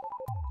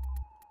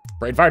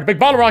 Brain fired a big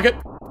bottle rocket.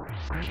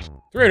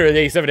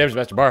 387 damage to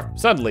Master Barf.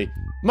 Suddenly,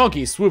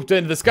 Monky swooped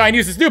into the sky and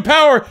used his new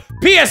power,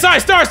 PSI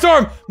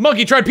Starstorm!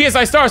 Monky tried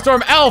PSI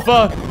Starstorm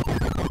Alpha.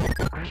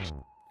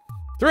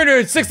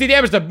 360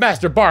 damage to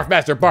Master Barf.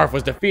 Master Barf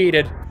was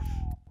defeated.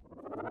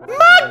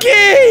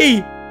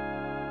 Monky!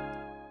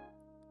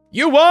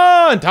 You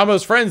won!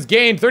 Tombo's friends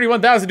gained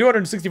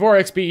 31,264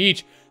 XP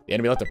each. The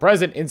enemy left a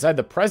present. Inside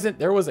the present,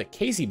 there was a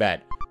Casey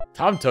bat.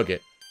 Tom took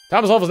it.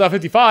 Tom's level is now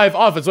 55.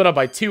 Offense went up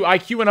by 2.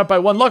 IQ went up by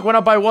 1. Luck went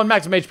up by 1.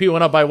 Maximum HP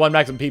went up by 1.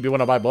 Maximum PP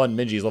went up by 1.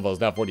 Minji's level is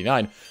now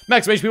 49.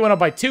 Maximum HP went up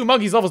by 2.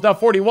 Monkey's level is now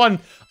 41.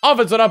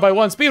 Offense went up by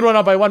 1. Speed went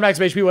up by 1.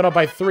 Maximum HP went up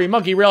by 3.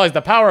 Monkey realized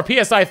the power of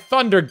PSI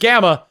Thunder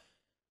Gamma.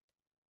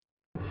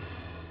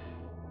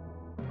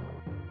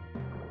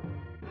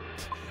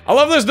 I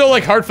love there's no,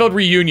 like, heartfelt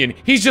reunion.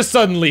 He's just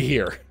suddenly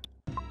here.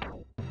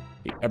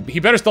 He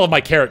better still have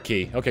my carrot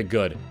key. Okay,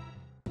 good.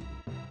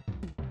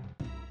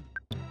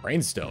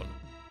 Brainstone.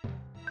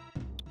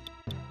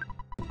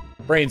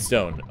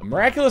 Brainstone. A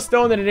miraculous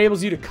stone that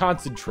enables you to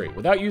concentrate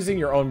without using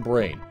your own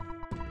brain.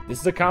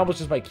 This is accomplished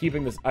just by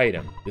keeping this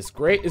item. This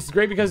is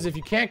great because if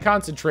you can't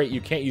concentrate,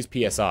 you can't use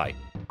PSI.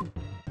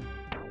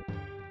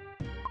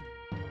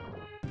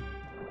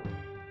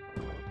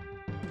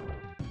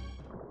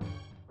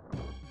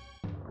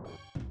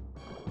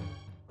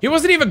 He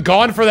wasn't even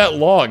gone for that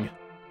long.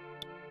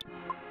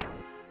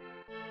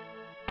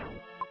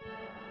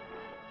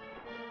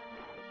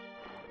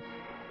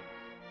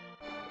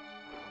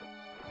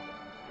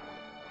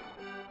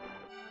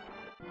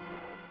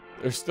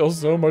 There's still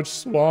so much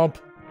swamp.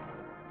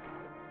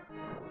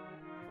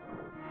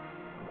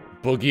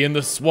 Boogie in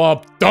the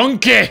swamp.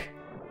 Donkey!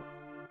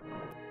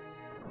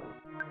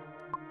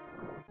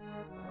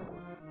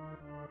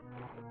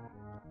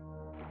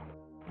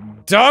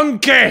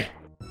 Donkey!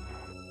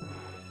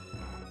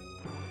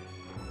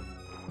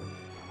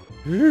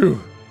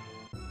 Whew.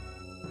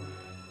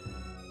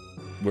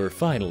 We're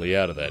finally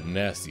out of that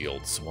nasty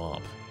old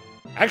swamp.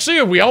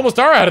 Actually, we almost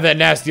are out of that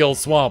nasty old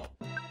swamp.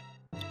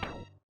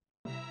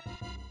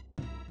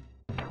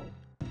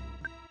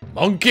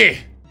 Monkey!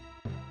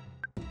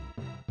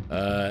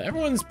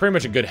 Everyone's pretty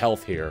much in good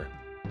health here.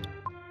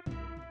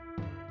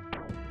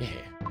 Yeah.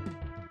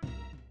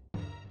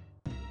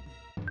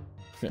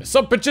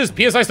 Sup, bitches?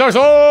 PSI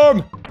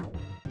Starstorm!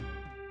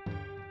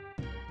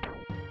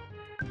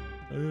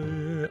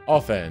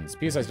 Offense.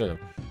 PSI Starstorm.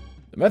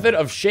 The method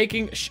of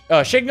shaking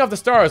off the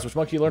stars, which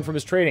Monkey learned from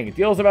his training. It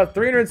deals about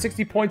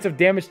 360 points of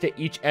damage to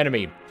each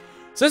enemy.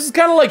 So this is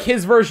kind of like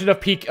his version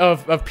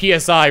of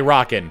PSI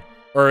rockin'.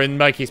 Or in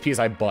my case,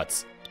 PSI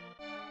butts.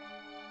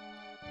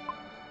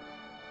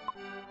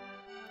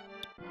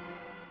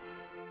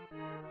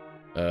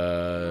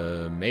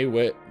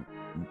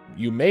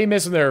 You may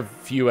miss when there are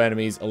few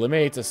enemies.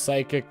 Eliminates a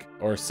psychic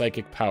or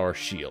psychic power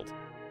shield.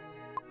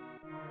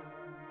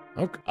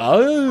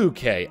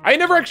 Okay. I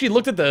never actually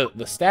looked at the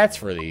stats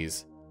for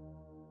these.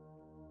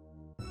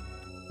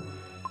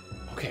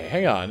 Okay,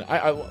 hang on.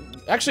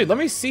 Actually, let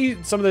me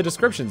see some of the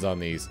descriptions on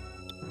these.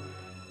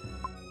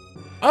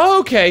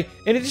 Okay.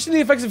 In addition to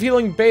the effects of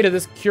healing beta,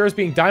 this cures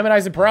being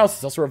diamondized and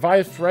paralysis. Also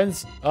revives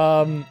friends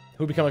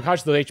who become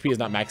unconscious though HP is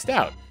not maxed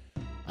out.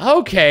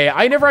 Okay,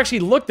 I never actually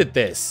looked at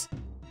this.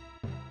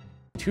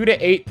 2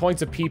 to 8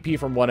 points of PP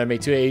from one enemy,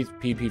 2 to 8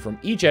 PP from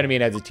each enemy,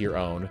 and adds it to your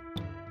own.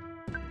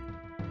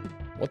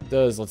 What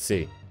does, let's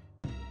see.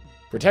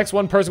 Protects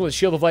one person with a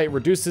shield of light,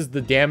 reduces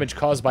the damage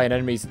caused by an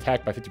enemy's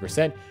attack by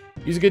 50%.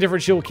 Using a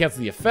different shield will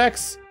cancel the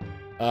effects.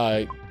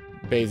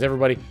 Bathes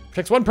everybody.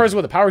 Protects one person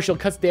with a power shield,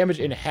 cuts damage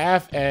in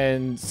half,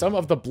 and some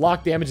of the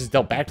block damage is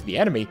dealt back to the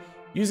enemy.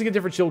 Using a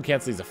different shield will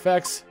cancel these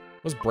effects.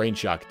 What does Brain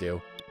Shock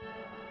do?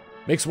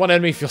 Makes one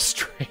enemy feel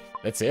strange.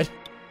 That's it.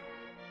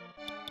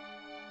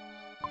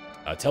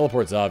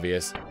 Teleport's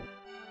obvious.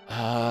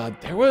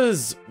 There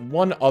was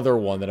one other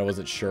one that I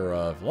wasn't sure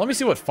of. Let me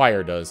see what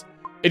fire does.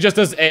 It just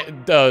does a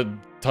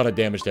ton of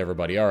damage to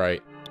everybody. All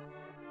right.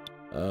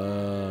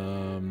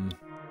 I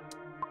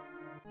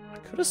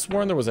could have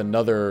sworn there was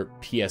another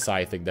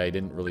PSI thing that I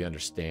didn't really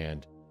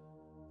understand.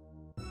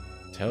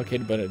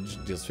 Allocated, but it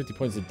deals 50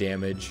 points of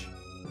damage.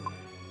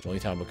 Which only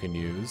Tombo can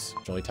use.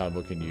 Which only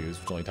Tombo can use.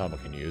 Which only Tombo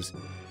can use.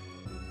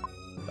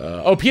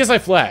 Oh, PSI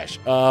Flash.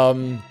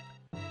 Can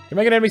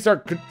make an enemy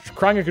start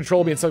crying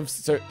uncontrollably in some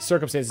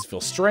circumstances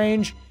feel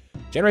strange.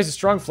 Generates a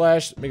strong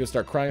flash, make them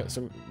start crying,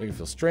 make them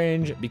feel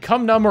strange.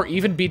 Become numb or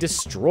even be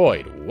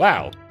destroyed.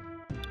 Wow.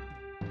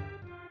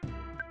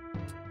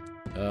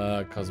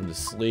 Cause them to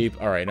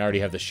sleep. Alright, I already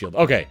have the shield.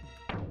 Okay.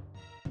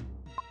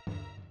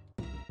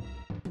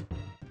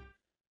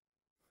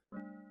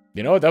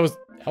 You know what? That was...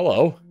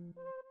 Hello.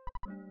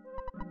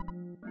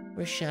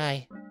 We're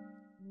shy.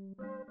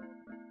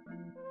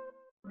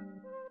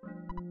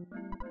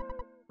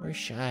 We're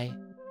shy.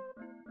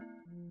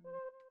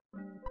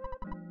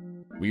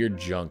 Weird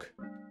junk.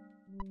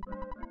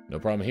 No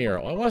problem here.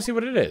 I want to see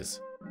what it is.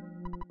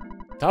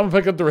 Tom will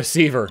pick up the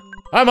receiver.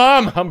 Hi,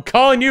 Mom! I'm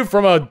calling you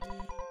from a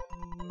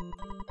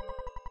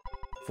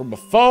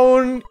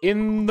phone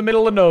in the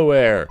middle of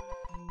nowhere.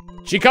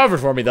 She covered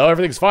for me, though.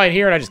 Everything's fine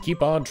here, and I just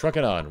keep on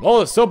trucking on.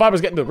 Well, the soap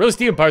opera's getting to the really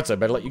steamy parts, so I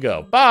better let you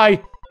go.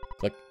 Bye!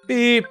 Click.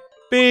 Beep.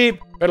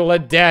 Beep. Better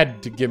let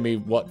Dad to give me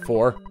what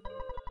for.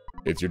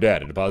 It's your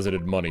dad. It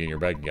deposited money in your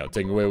bank account.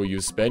 Taking away what you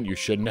spent, you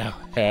should now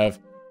have.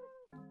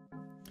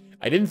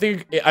 I didn't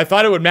think... I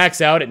thought it would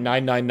max out at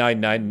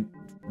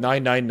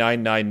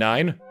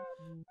 99999.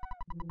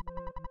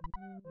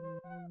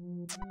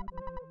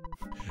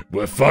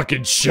 We're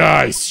fucking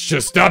shy.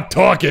 Just stop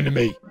talking to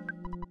me.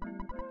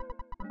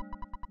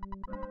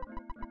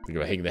 Think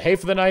about hanging the hay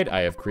for the night.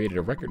 I have created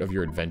a record of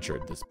your adventure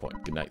at this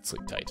point. Good night.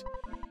 Sleep tight.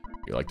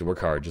 You like to work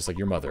hard, just like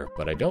your mother,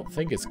 but I don't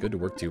think it's good to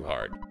work too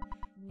hard.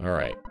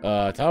 Alright.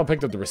 Tombo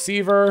picked up the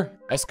receiver.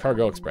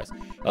 S-Cargo Express.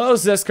 Oh,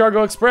 this is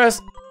S-Cargo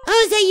Express.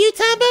 Oh, is that you,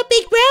 Tombo?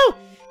 Big bro?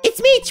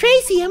 It's me,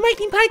 Tracy. I'm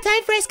working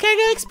part-time for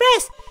S-Cargo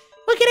Express.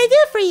 What can I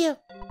do for you?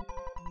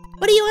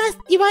 What do you want?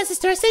 You want us to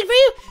store something for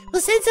you?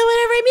 We'll send someone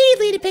over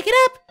immediately to pick it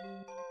up.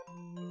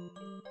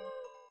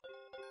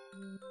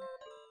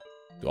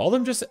 Do all of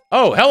them just...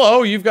 Oh,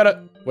 hello, you've got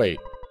a... Wait.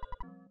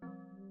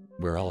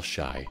 We're all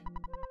shy.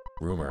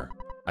 Rumor.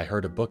 I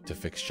heard a book to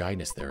fix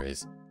shyness there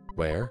is.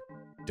 Where?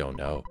 Don't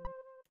know.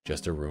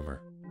 Just a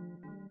rumor.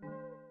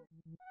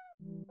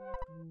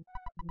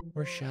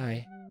 We're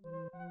shy.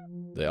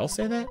 They all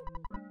say that?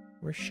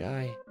 We're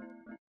shy.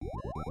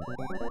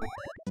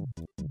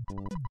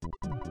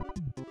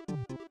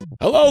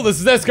 Hello, this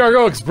is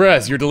S-Cargo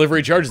Express. Your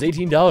delivery charge is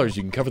 $18.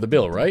 You can cover the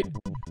bill, right?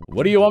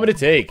 What do you want me to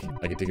take?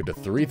 I can take up to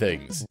 3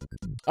 things.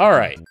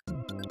 Alright.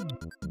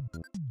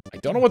 I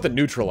don't know what the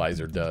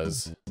neutralizer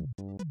does.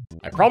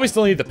 I probably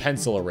still need the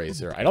pencil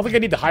eraser. I don't think I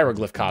need the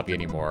hieroglyph copy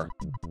anymore.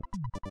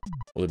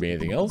 Will there be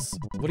anything else?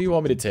 What do you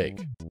want me to take?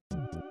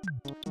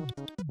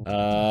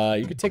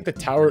 You could take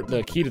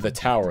the key to the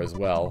tower as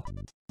well.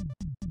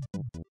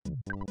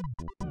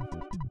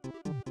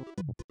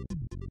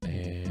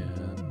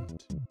 And...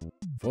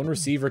 phone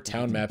receiver,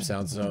 town map,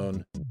 sound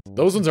zone.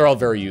 Those ones are all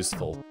very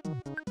useful.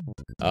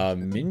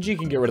 Minji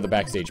can get rid of the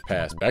backstage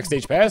pass.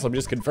 Backstage pass? Let me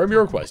just confirm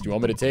your request. You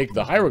want me to take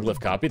the hieroglyph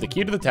copy, the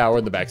key to the tower,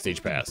 and the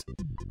backstage pass.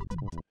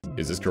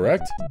 Is this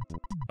correct?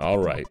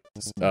 Alright.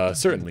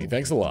 Certainly.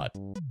 Thanks a lot.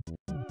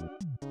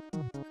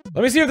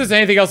 Let me see if there's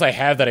anything else I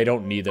have that I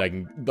don't need that I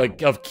can,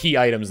 like, of key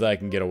items that I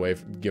can give away.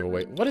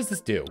 What does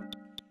this do?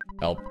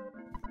 Help.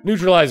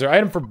 Neutralizer.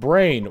 Item for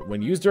brain.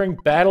 When used during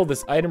battle,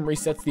 this item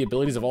resets the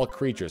abilities of all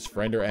creatures,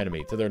 friend or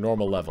enemy, to their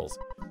normal levels.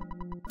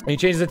 Any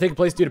changes that take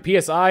place due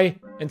to PSI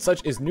and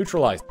such is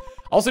neutralized.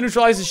 Also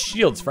neutralizes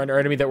shields, friend or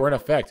enemy that were in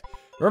effect.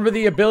 Remember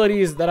the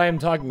abilities that I am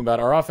talking about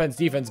are offense,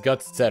 defense,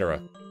 guts,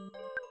 etc.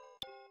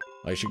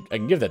 I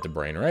can give that to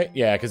Brain, right?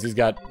 Yeah, because he's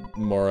got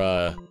more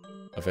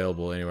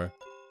available anywhere.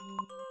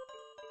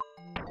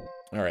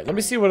 Alright, let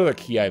me see what other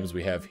key items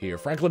we have here.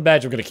 Franklin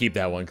Badge, I'm going to keep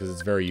that one because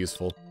it's very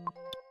useful.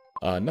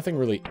 Nothing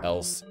really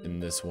else in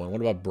this one.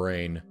 What about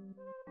Brain?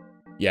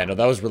 Yeah, no,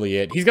 that was really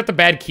it. He's got the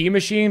bad key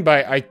machine,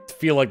 but I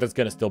feel like that's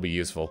going to still be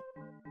useful.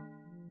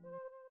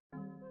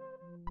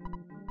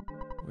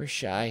 We're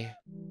shy.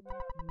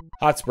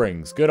 Hot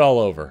springs, good all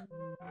over.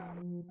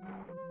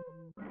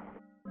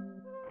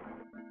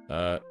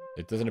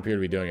 It doesn't appear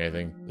to be doing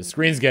anything. The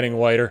screen's getting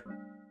whiter.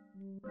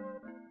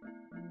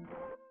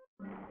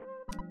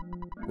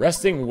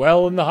 Resting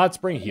well in the hot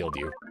spring healed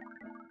you.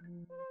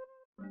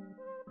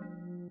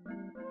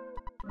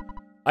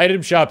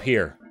 Item shop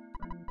here.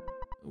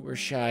 We're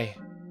shy.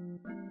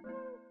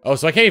 Oh,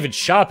 so I can't even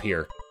shop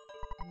here.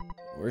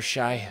 We're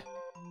shy.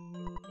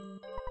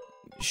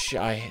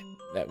 Shy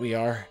that we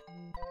are.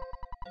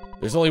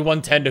 There's only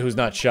one Tenda who's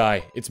not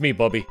shy. It's me,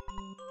 Bubby.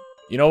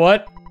 You know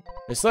what?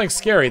 There's something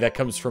scary that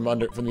comes from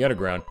the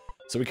underground,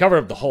 so we covered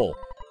up the hole.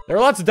 There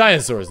are lots of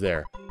dinosaurs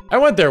there. I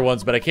went there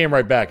once, but I came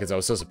right back because I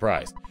was so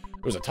surprised.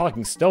 There was a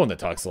talking stone that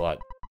talks a lot.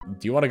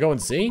 Do you want to go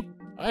and see?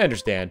 I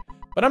understand,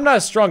 but I'm not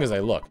as strong as I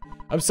look.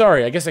 I'm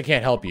sorry, I guess I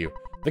can't help you.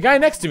 The guy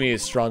next to me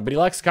is strong, but he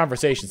lacks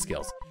conversation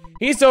skills.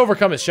 He needs to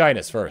overcome his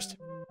shyness first.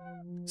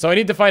 So I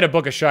need to find a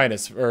book of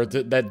shyness, or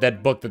that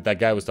book that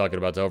guy was talking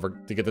about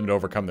to get them to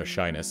overcome their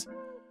shyness.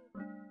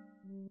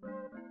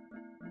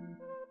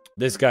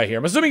 This guy here.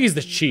 I'm assuming he's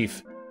the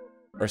chief.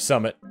 Or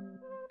summit.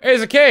 Hey,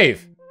 there's a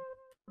cave!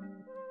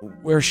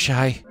 We're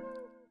shy.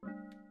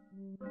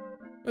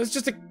 It's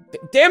just a...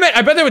 Damn it!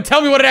 I bet they would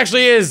tell me what it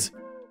actually is!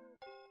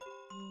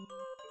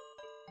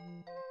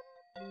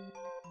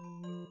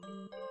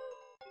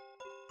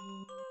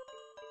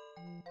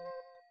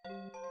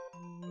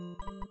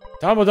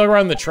 Tombo dug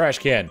around in the trash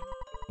can.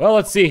 Well,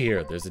 let's see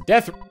here. There's a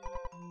death...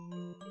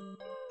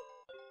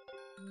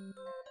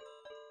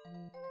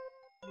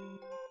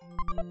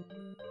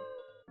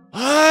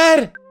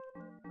 What?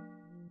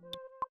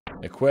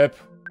 Equip.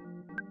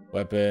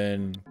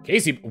 Weapon.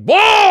 Casey.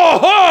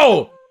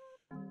 Whoa!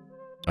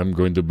 I'm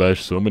going to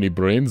bash so many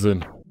brains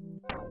in.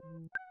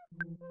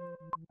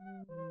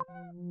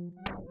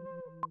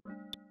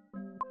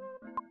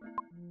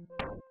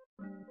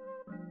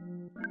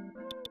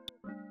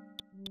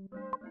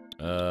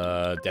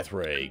 Death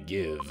Ray.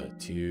 Give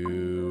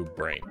to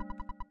Brain.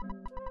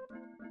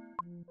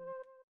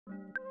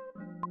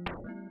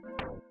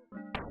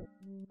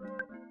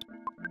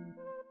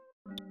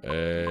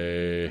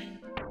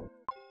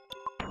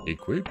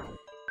 Equip.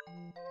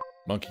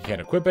 Monkey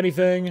can't equip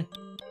anything.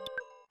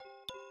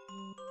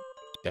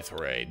 Death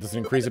Ray. Doesn't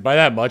increase it by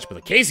that much, but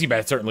the Casey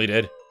bat certainly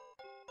did.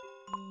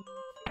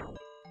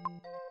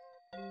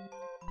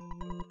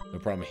 No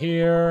problem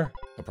here.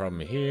 No problem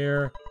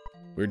here.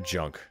 We're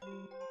junk.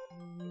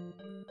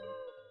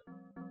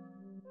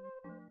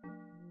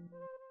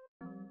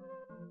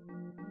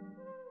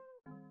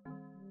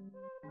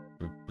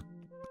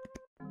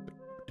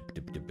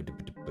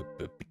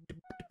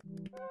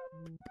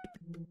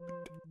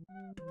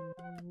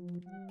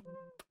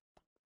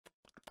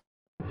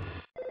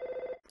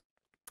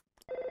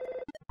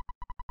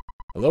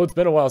 Although it's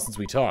been a while since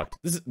we talked.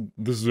 This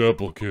is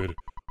Apple Kid.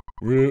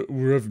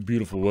 We're having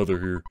beautiful weather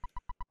here.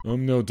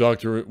 I'm now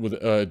doctor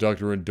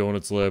in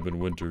Donuts Lab in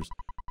Winters.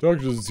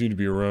 Doctor doesn't seem to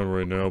be around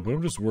right now, but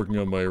I'm just working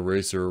on my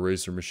eraser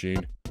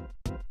machine.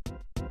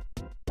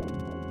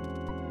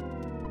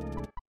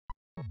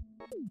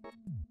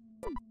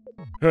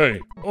 Hey!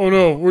 Oh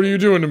no! What are you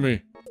doing to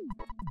me?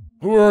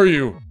 Who are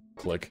you?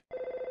 Click.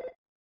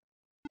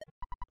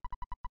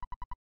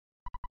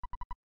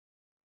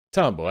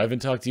 Tombo, I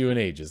haven't talked to you in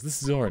ages.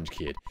 This is Orange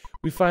Kid.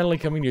 We're finally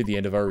coming near the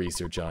end of our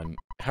research on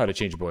how to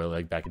change a boiled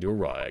egg back into a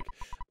raw egg.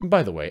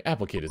 By the way,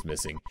 Apple Kid is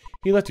missing.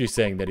 He left you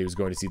saying that he was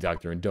going to see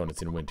Dr. and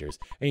Donuts in Winters,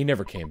 and he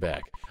never came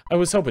back. I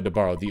was hoping to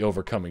borrow the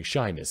Overcoming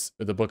Shyness,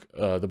 the book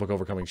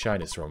Overcoming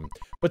Shyness from him,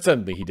 but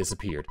suddenly he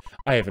disappeared.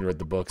 I haven't read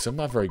the book, so I'm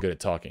not very good at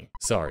talking.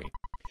 Sorry.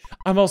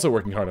 I'm also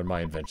working hard on my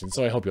invention,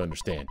 so I hope you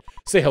understand.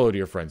 Say hello to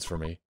your friends for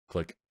me.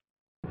 Click.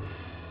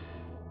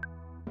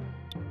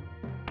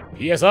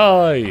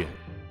 PSI!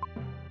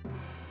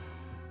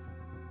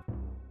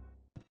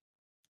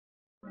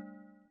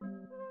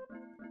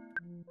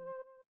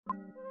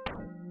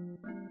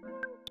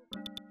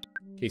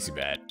 Casey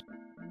Bat.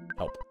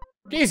 Help.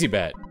 Casey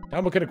Bat!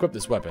 Tombo can equip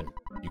this weapon.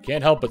 You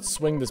can't help but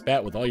swing this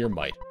bat with all your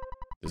might.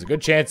 There's a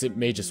good chance it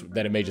may just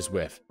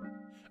whiff.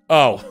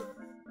 Oh.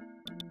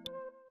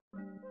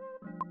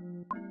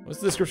 What's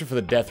the description for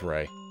the Death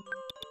Ray?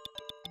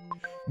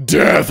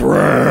 Death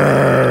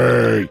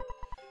Ray!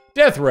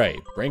 Death Ray!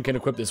 Brain can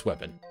equip this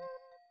weapon.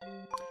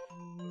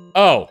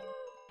 Oh.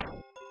 I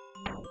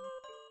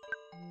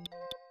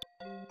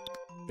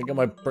think I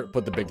might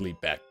put the big league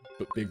back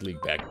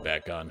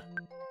on.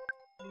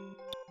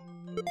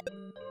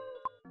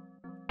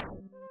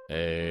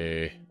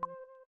 A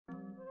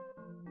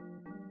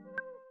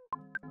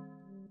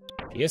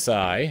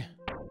PSI.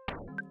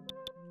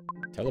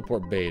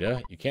 Teleport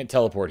beta. You can't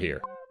teleport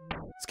here.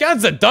 This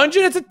guy's a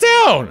dungeon? It's a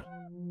town!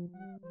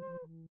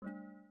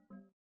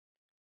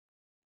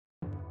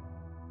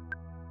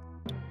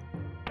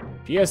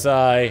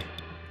 PSI.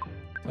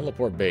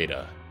 Teleport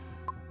beta.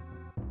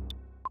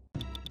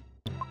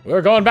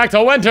 We're going back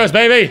to Winters,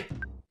 baby!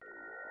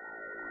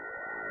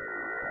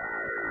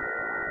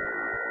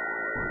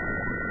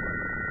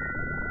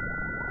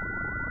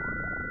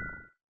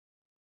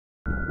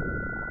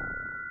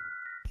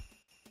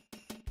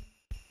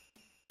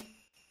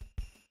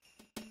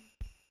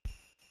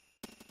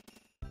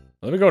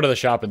 Let me go to the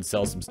shop and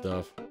sell some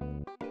stuff.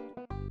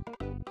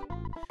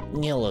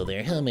 Hello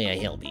there, how may I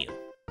help you?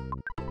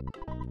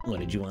 What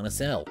did you want to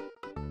sell?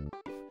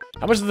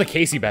 How much does the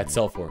Casey bat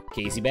sell for?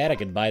 Casey bat, I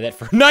can buy that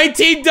for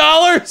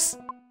 $19!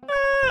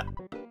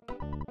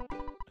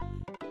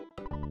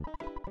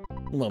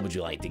 What would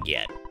you like to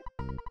get?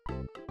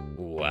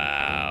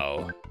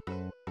 Wow.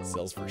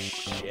 Sells for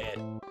shit.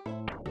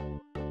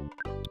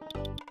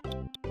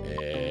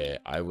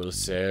 I will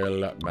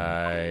sell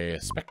my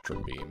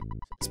Spectrum Beam.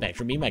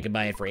 Spectrum Beam, I can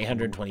buy it for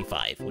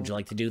 $825. Would you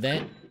like to do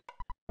that?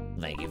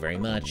 Thank you very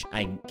much.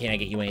 Can I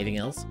get you anything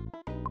else?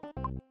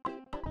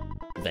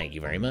 Thank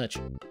you very much.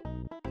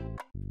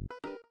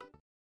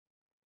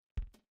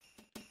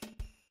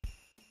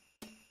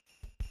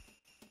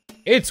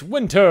 It's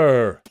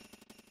winter!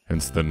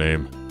 Hence the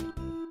name.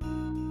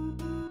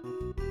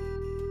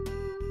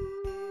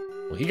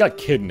 Well, he got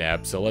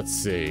kidnapped, so let's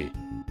see.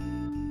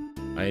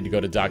 I need to go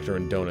to Dr.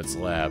 and Donut's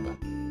lab.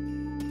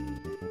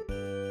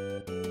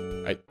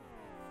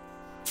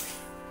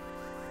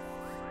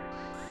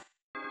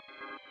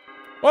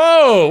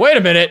 Whoa! Wait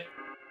a minute!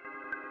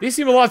 These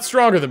seem a lot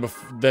stronger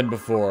than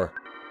before.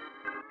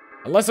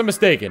 Unless I'm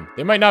mistaken.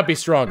 They might not be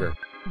stronger.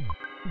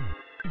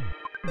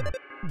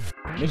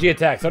 Ninja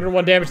attacks,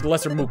 101 damage to the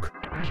Lesser Mook.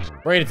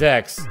 Brain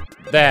attacks,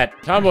 that.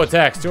 Combo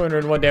attacks,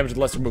 201 damage to the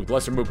Lesser Mook. The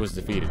Lesser Mook was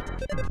defeated.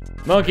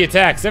 Monkey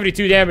attacks,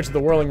 72 damage to the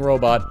Whirling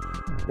Robot.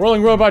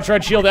 Whirling Robot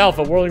tried Shield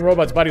Alpha. Whirling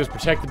Robot's body was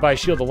protected by a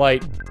Shield of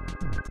Light.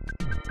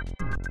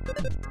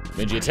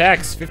 Ninja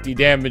attacks, 50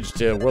 damage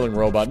to Whirling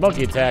Robot.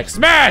 Monkey attacks,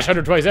 smash!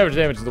 127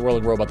 damage to the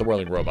Whirling Robot. The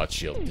Whirling Robot's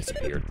shield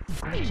disappeared.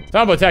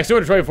 Combo attacks,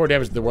 224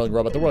 damage to the Whirling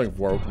Robot. The Whirling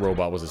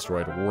Robot was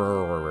destroyed.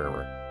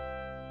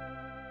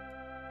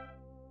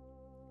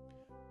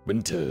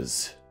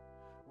 Winters.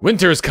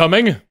 Winter's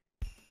coming!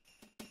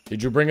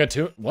 Did you bring a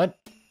what?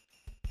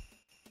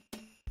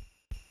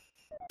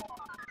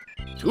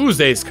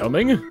 Tuesday's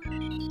coming.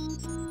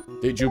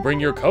 Did you bring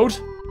your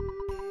coat?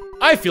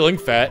 I'm feeling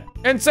fat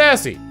and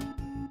sassy.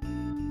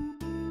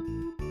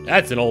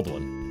 That's an old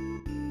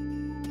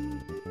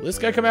one. Will this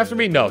guy come after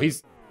me? No,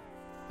 he's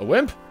a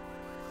wimp?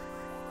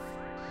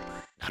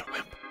 Not a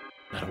wimp.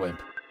 Not a wimp.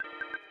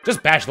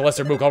 Just bash the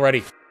Lesser Mook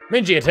already.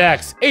 Minji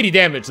attacks. 80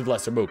 damage to the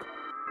Lesser Mook.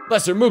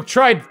 Lesser Mook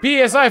tried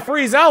PSI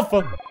Freeze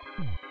Alpha.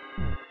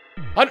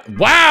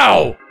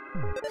 Wow!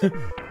 I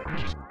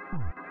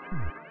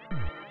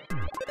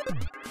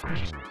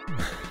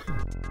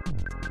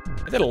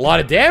did a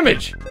lot of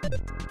damage.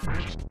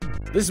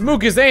 This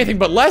Mook is anything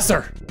but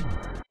lesser.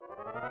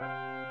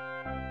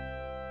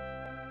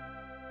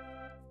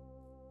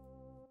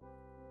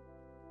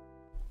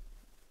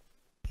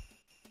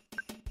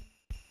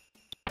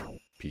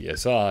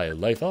 PSI,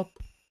 life up.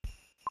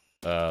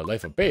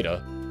 Life up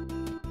beta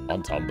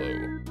on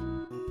Tumblr.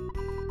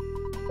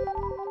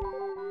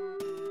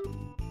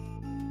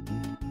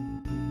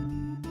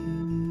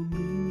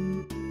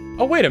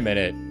 Oh, wait a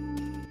minute.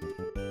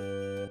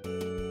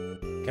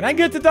 Can I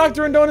get to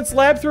Dr. and Donut's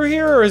lab through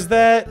here, or is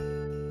that...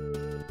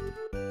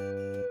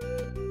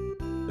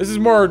 This is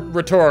more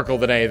rhetorical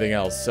than anything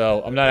else,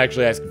 so I'm not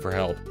actually asking for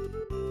help.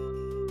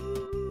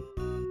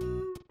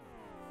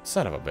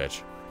 Son of a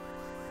bitch.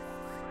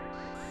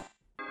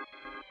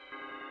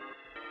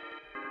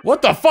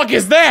 What the fuck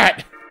is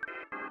that?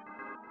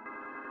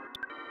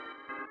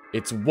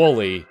 It's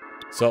woolly,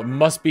 so it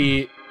must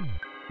be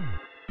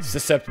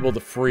susceptible to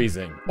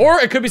freezing. Or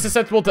it could be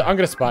susceptible to... I'm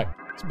gonna spy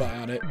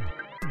on it.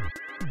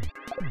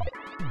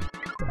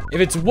 If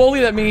it's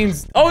woolly, that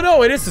means... Oh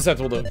no, it is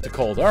susceptible to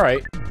cold.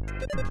 Alright.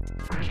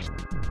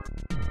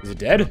 Is it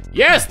dead?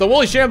 Yes, the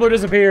woolly shambler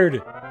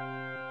disappeared.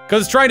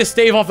 Because it's trying to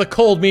stave off the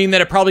cold, meaning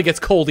that it probably gets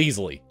cold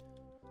easily.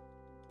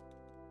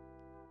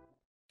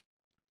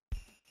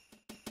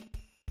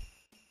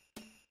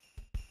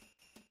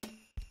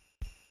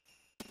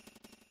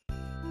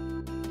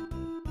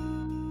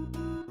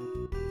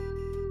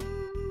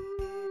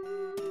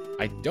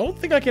 I don't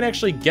think I can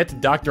actually get to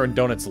Dr. and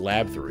Donut's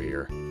lab through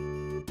here.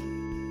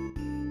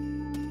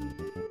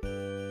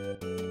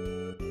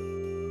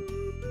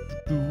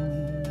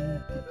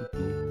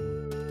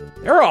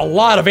 There are a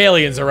lot of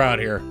aliens around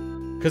here.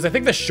 Because I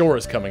think the shore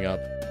is coming up.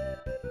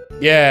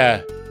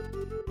 Yeah.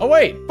 Oh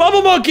wait,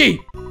 Bubble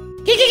Monkey!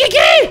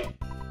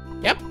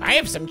 Yep, I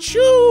have some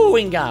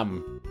chewing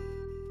gum.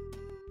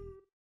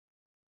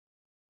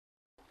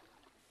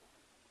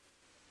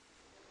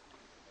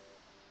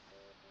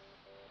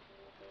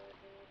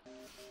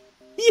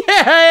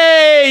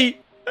 Yay!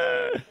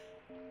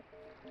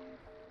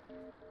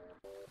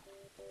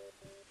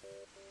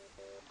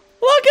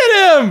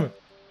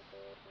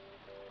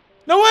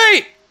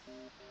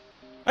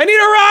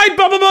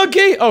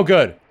 Oh,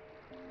 good.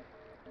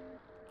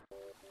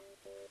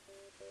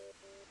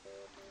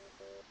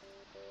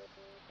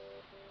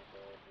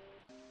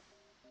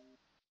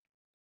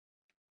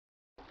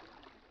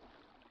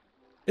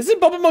 Isn't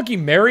Bubble Monkey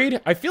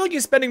married? I feel like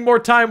he's spending more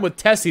time with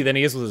Tessie than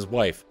he is with his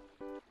wife.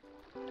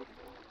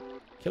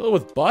 Kill it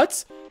with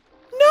butts?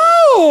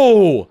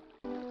 No!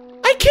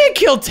 I can't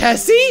kill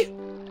Tessie!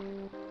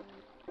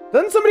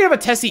 Doesn't somebody have a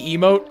Tessie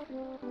emote?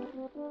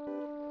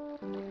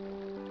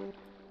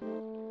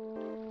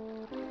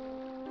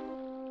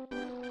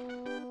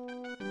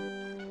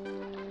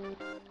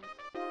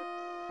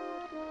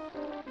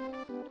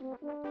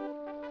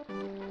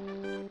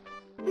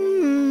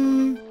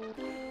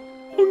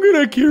 I'm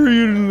gonna carry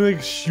you to the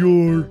next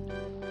shore.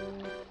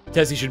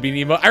 Tessie should be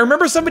an emote. I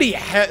remember somebody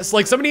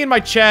somebody in my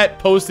chat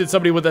posted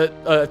somebody with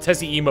a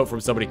Tessie emote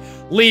from somebody.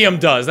 Liam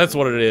does, that's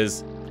what it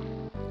is.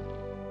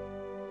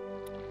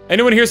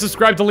 Anyone here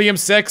subscribe to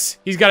Liam6?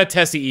 He's got a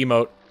Tessie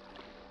emote.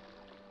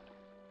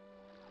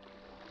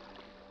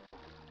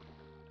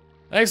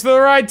 Thanks for the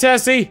ride,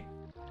 Tessie.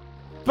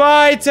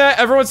 Bye,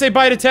 everyone say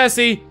bye to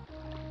Tessie.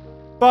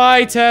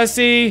 Bye,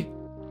 Tessie.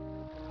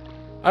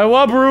 I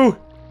love Brew.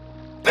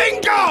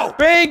 Bingo!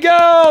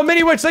 Bingo!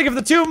 Mini Witch, thank you for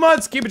the 2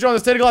 months. Keep enjoying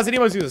this 10 glass.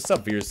 Anyone use a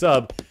sub for your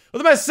sub. With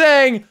the best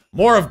saying,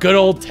 more of good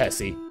old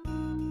Tessie.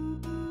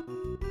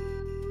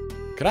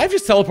 Could I have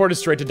just teleported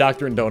straight to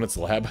Dr. and Donut's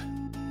lab?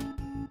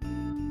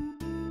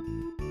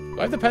 Do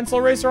I have the pencil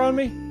eraser on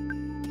me?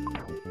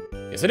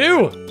 Yes, I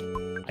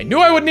do! I knew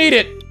I would need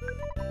it!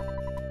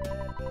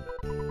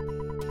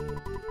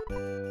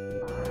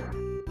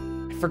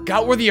 I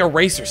forgot where the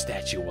eraser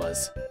statue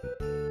was.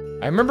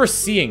 I remember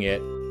seeing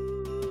it.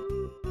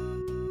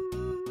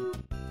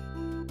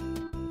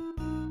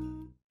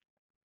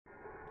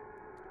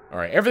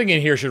 Alright, everything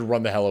in here should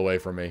run the hell away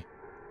from me.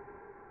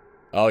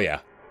 Oh, yeah.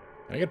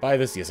 Can I get by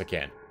this? Yes, I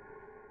can.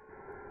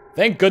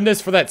 Thank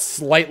goodness for that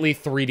slightly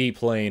 3D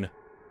plane.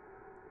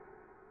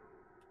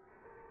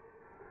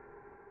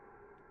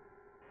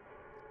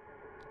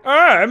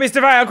 Oh,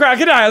 Mr. Vile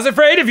Crocodile's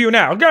afraid of you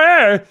now.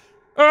 Grr.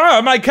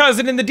 Oh, my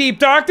cousin in the deep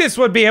darkness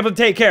would be able to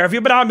take care of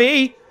you, but not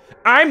me.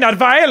 I'm not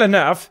vile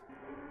enough.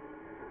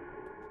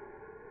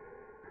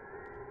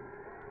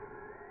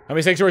 How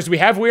many sanctuaries do we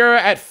have? We are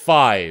at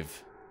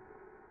 5.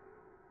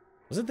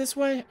 Was it this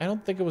way? I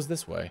don't think it was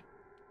this way.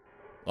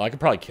 Well, I could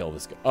probably kill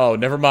this guy. Oh,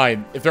 never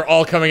mind. If they're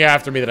all coming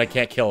after me, then I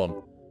can't kill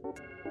them.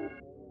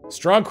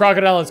 Strong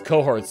Crocodile and its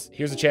cohorts.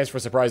 Here's a chance for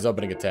a surprise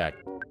opening attack.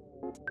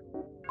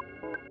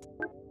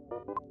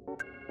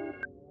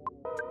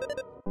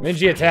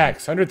 Minji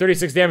attacks.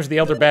 136 damage to the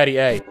Elder Baddie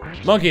A.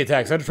 Monkey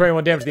attacks.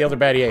 121 damage to the Elder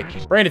Baddie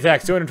A. Brain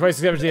attacks.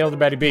 226 damage to the Elder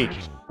Baddie B.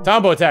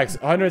 Tombo attacks.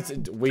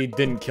 100... We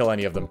didn't kill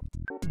any of them.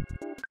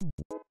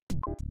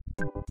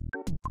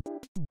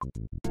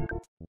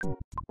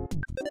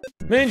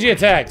 Minji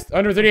attacks.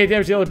 138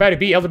 damage to the Elder Baddie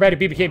B. Elder Baddie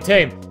B became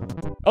tame.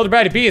 Elder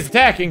Baddie B is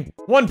attacking.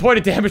 1 point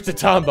of damage to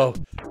Tombo.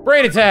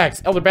 Brain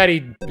attacks. Elder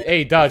Baddie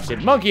A dodged it.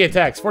 Monkey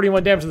attacks.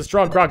 41 damage to the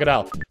Strong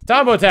Crocodile.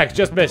 Tombo attacks.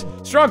 Just missed.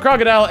 Strong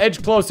Crocodile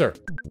edged closer.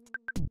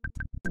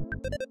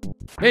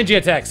 Minji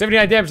attacks.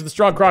 79 damage to the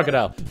Strong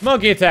Crocodile.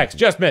 Monkey attacks.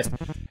 Just missed.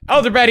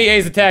 Elder Baddie A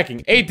is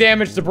attacking. 8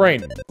 damage to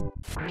Brain.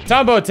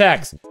 Tombo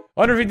attacks.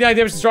 159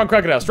 damage to Strong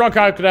Crocodile. Strong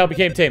Crocodile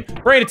became tame.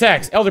 Brain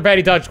attacks. Elder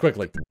Baddie dodged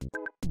quickly.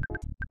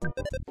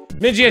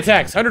 Minji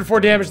attacks. 104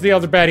 damage to the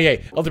Elder Baddie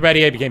A. Elder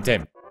Baddie A became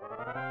tame.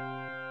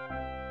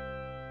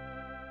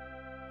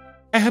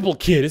 Apple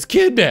Kid is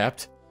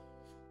kidnapped.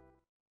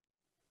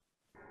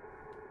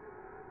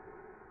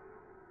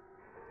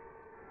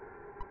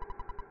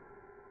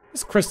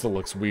 This crystal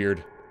looks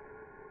weird.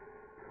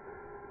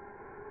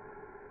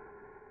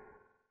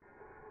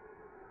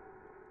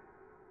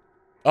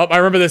 Oh, I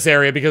remember this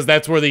area because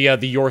that's where the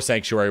Your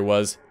Sanctuary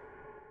was.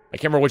 I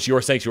can't remember which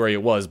Your Sanctuary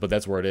it was, but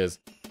that's where it is.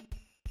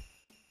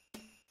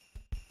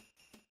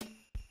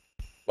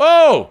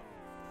 Whoa!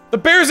 The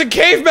bears and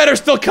cavemen are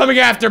still coming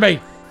after me!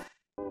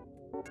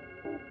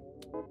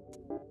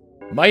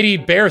 Mighty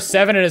Bear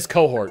 7 and his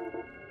cohort.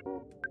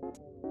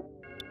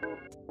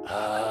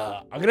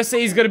 I'm gonna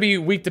say he's gonna be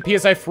weak to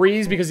PSI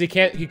freeze because he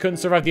couldn't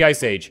survive the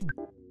Ice Age.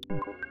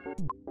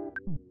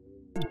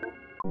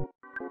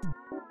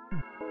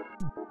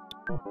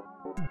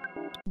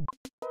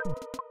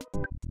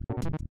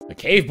 The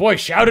cave boy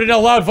shouted in a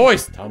loud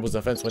voice. Tombo's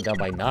defense went down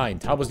by 9.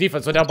 Tombo's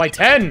defense went down by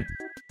 10.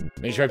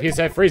 Make sure I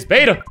PSI freeze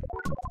beta.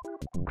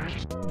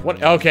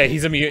 What? Okay,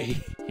 he's immune.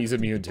 He's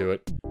immune to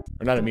it.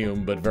 Or not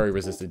immune, but very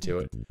resistant to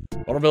it.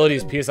 Vulnerability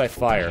is PSI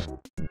fire.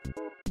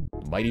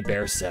 Mighty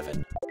Bear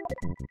 7.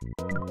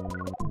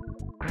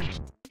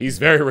 He's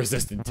very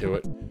resistant to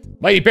it.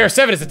 Mighty Bear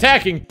 7 is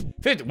attacking.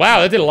 Wow,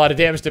 that did a lot of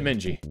damage to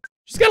Minji.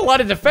 She's got a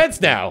lot of defense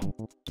now.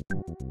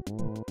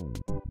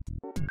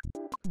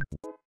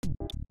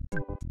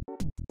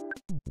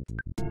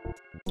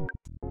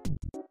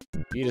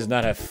 He does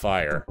not have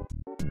fire.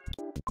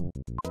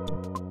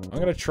 I'm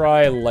gonna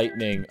try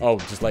lightning. Oh,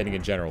 just lightning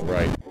in general,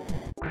 right?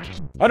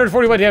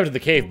 141 damage to the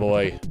cave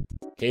boy.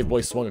 Cave boy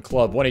swung a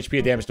club. 1 HP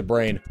of damage to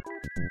brain.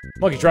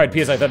 Monkey tried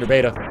PSI Thunder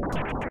Beta.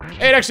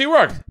 Hey, it actually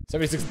worked!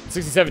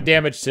 67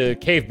 damage to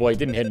Cave Boy,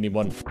 didn't hit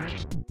anyone.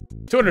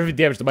 250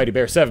 damage to Mighty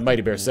Bear 7.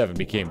 Mighty Bear 7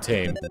 became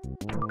tame.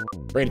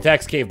 Brain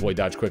attacks, Cave Boy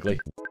dodge quickly.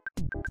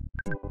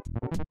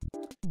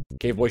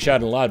 Cave Boy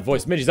shouted in a loud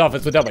voice. Midgey's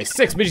offense went down by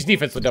 6. Midgey's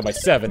defense went down by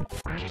 7.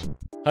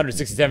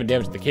 167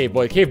 damage to the Cave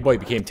Boy. Cave Boy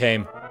became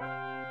tame.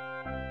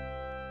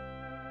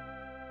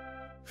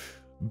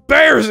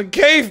 Bears and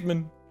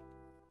cavemen!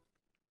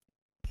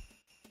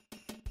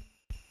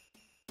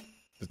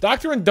 Does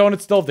Doctor and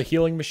Donut still have the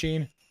healing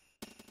machine?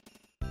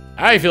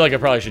 I feel like I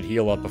probably should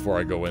heal up before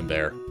I go in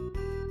there.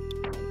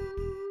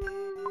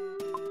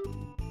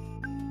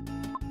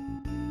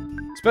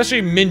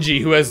 Especially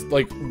Minji, who has,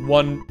 like,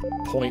 1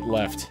 point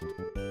left.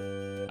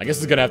 I guess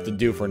it's gonna have to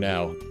do for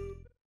now.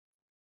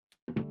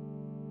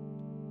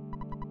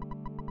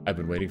 I've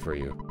been waiting for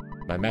you.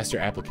 My master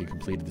applicant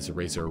completed this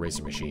eraser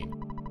machine.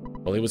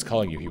 While he was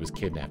calling you, he was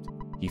kidnapped.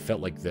 He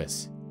felt like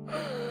this.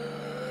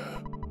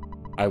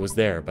 I was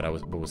there, but I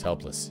was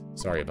helpless.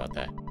 Sorry about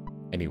that.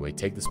 Anyway,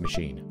 take this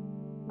machine.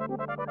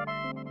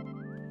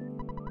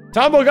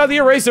 Tombo got the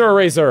eraser!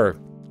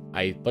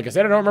 Like I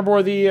said, I don't remember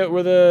where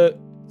the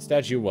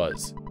statue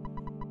was.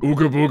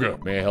 Ooga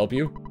booga. May I help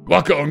you?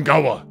 Waka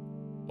ungawa.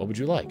 What would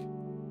you like?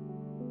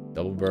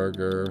 Double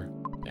burger.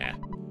 Nah.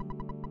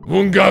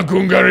 Hunga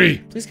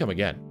gungari. Please come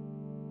again.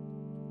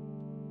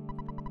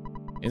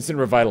 Instant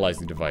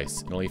revitalizing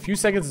device. In only a few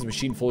seconds, this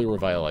machine fully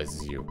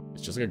revitalizes you.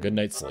 It's just like a good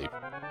night's sleep.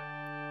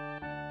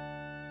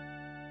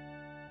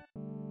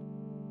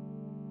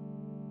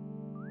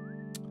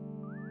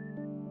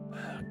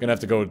 I'm gonna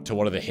have to go to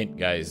one of the hint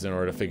guys in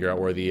order to figure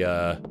out where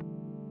the,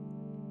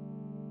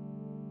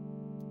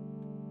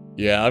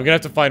 Yeah, I'm gonna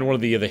have to find one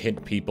of the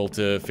hint people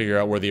to figure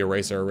out where the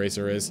eraser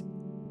is.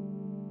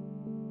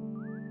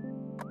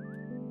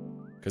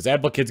 Because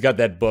Adblock Kid's got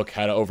that book,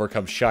 How to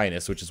Overcome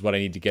Shyness, which is what I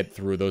need to get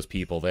through those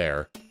people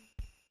there.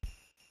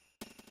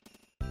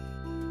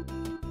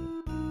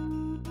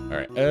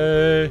 Alright,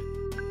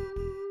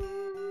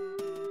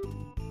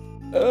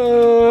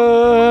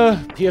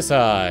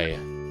 PSI.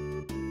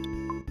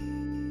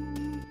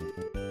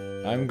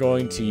 I'm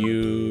going to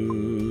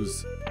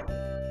use...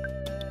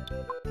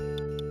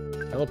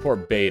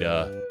 Teleport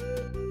Beta.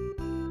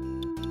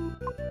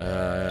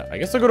 I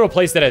guess I'll go to a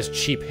place that has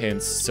cheap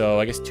hints,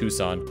 so I guess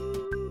Tucson.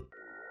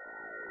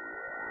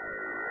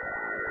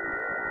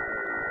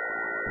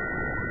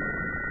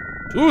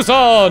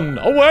 Tucson!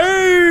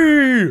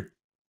 Away!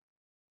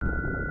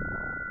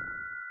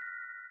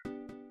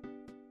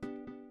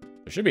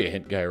 There should be a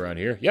hint guy around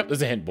here. Yep,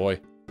 there's a hint boy.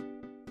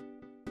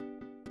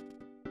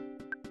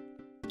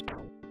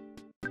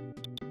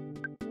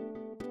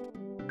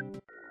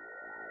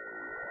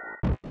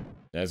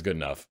 That's good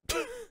enough.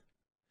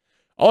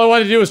 All I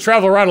wanted to do was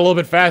travel around a little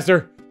bit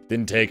faster.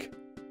 Didn't take.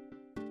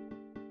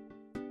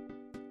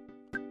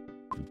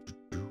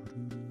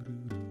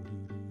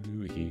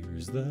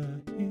 Here's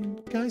the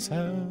hint guy's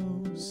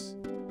house.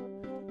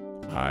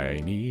 I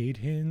need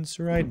hints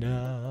right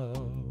now.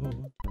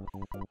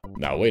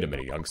 Now, wait a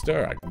minute,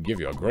 youngster. I can give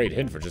you a great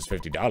hint for just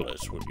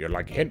 $50. Would you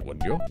like a hint,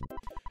 wouldn't you?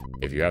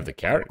 If you have the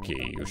carrot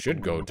key, you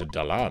should go to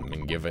Dalam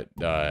and give it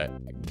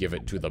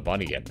to the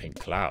bunny at Pink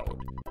Cloud.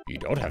 If you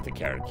don't have the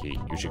carrot key,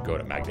 you should go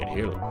to Magnet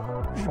Hill.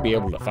 You should be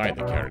able to find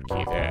the carrot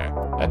key there.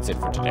 That's it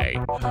for today.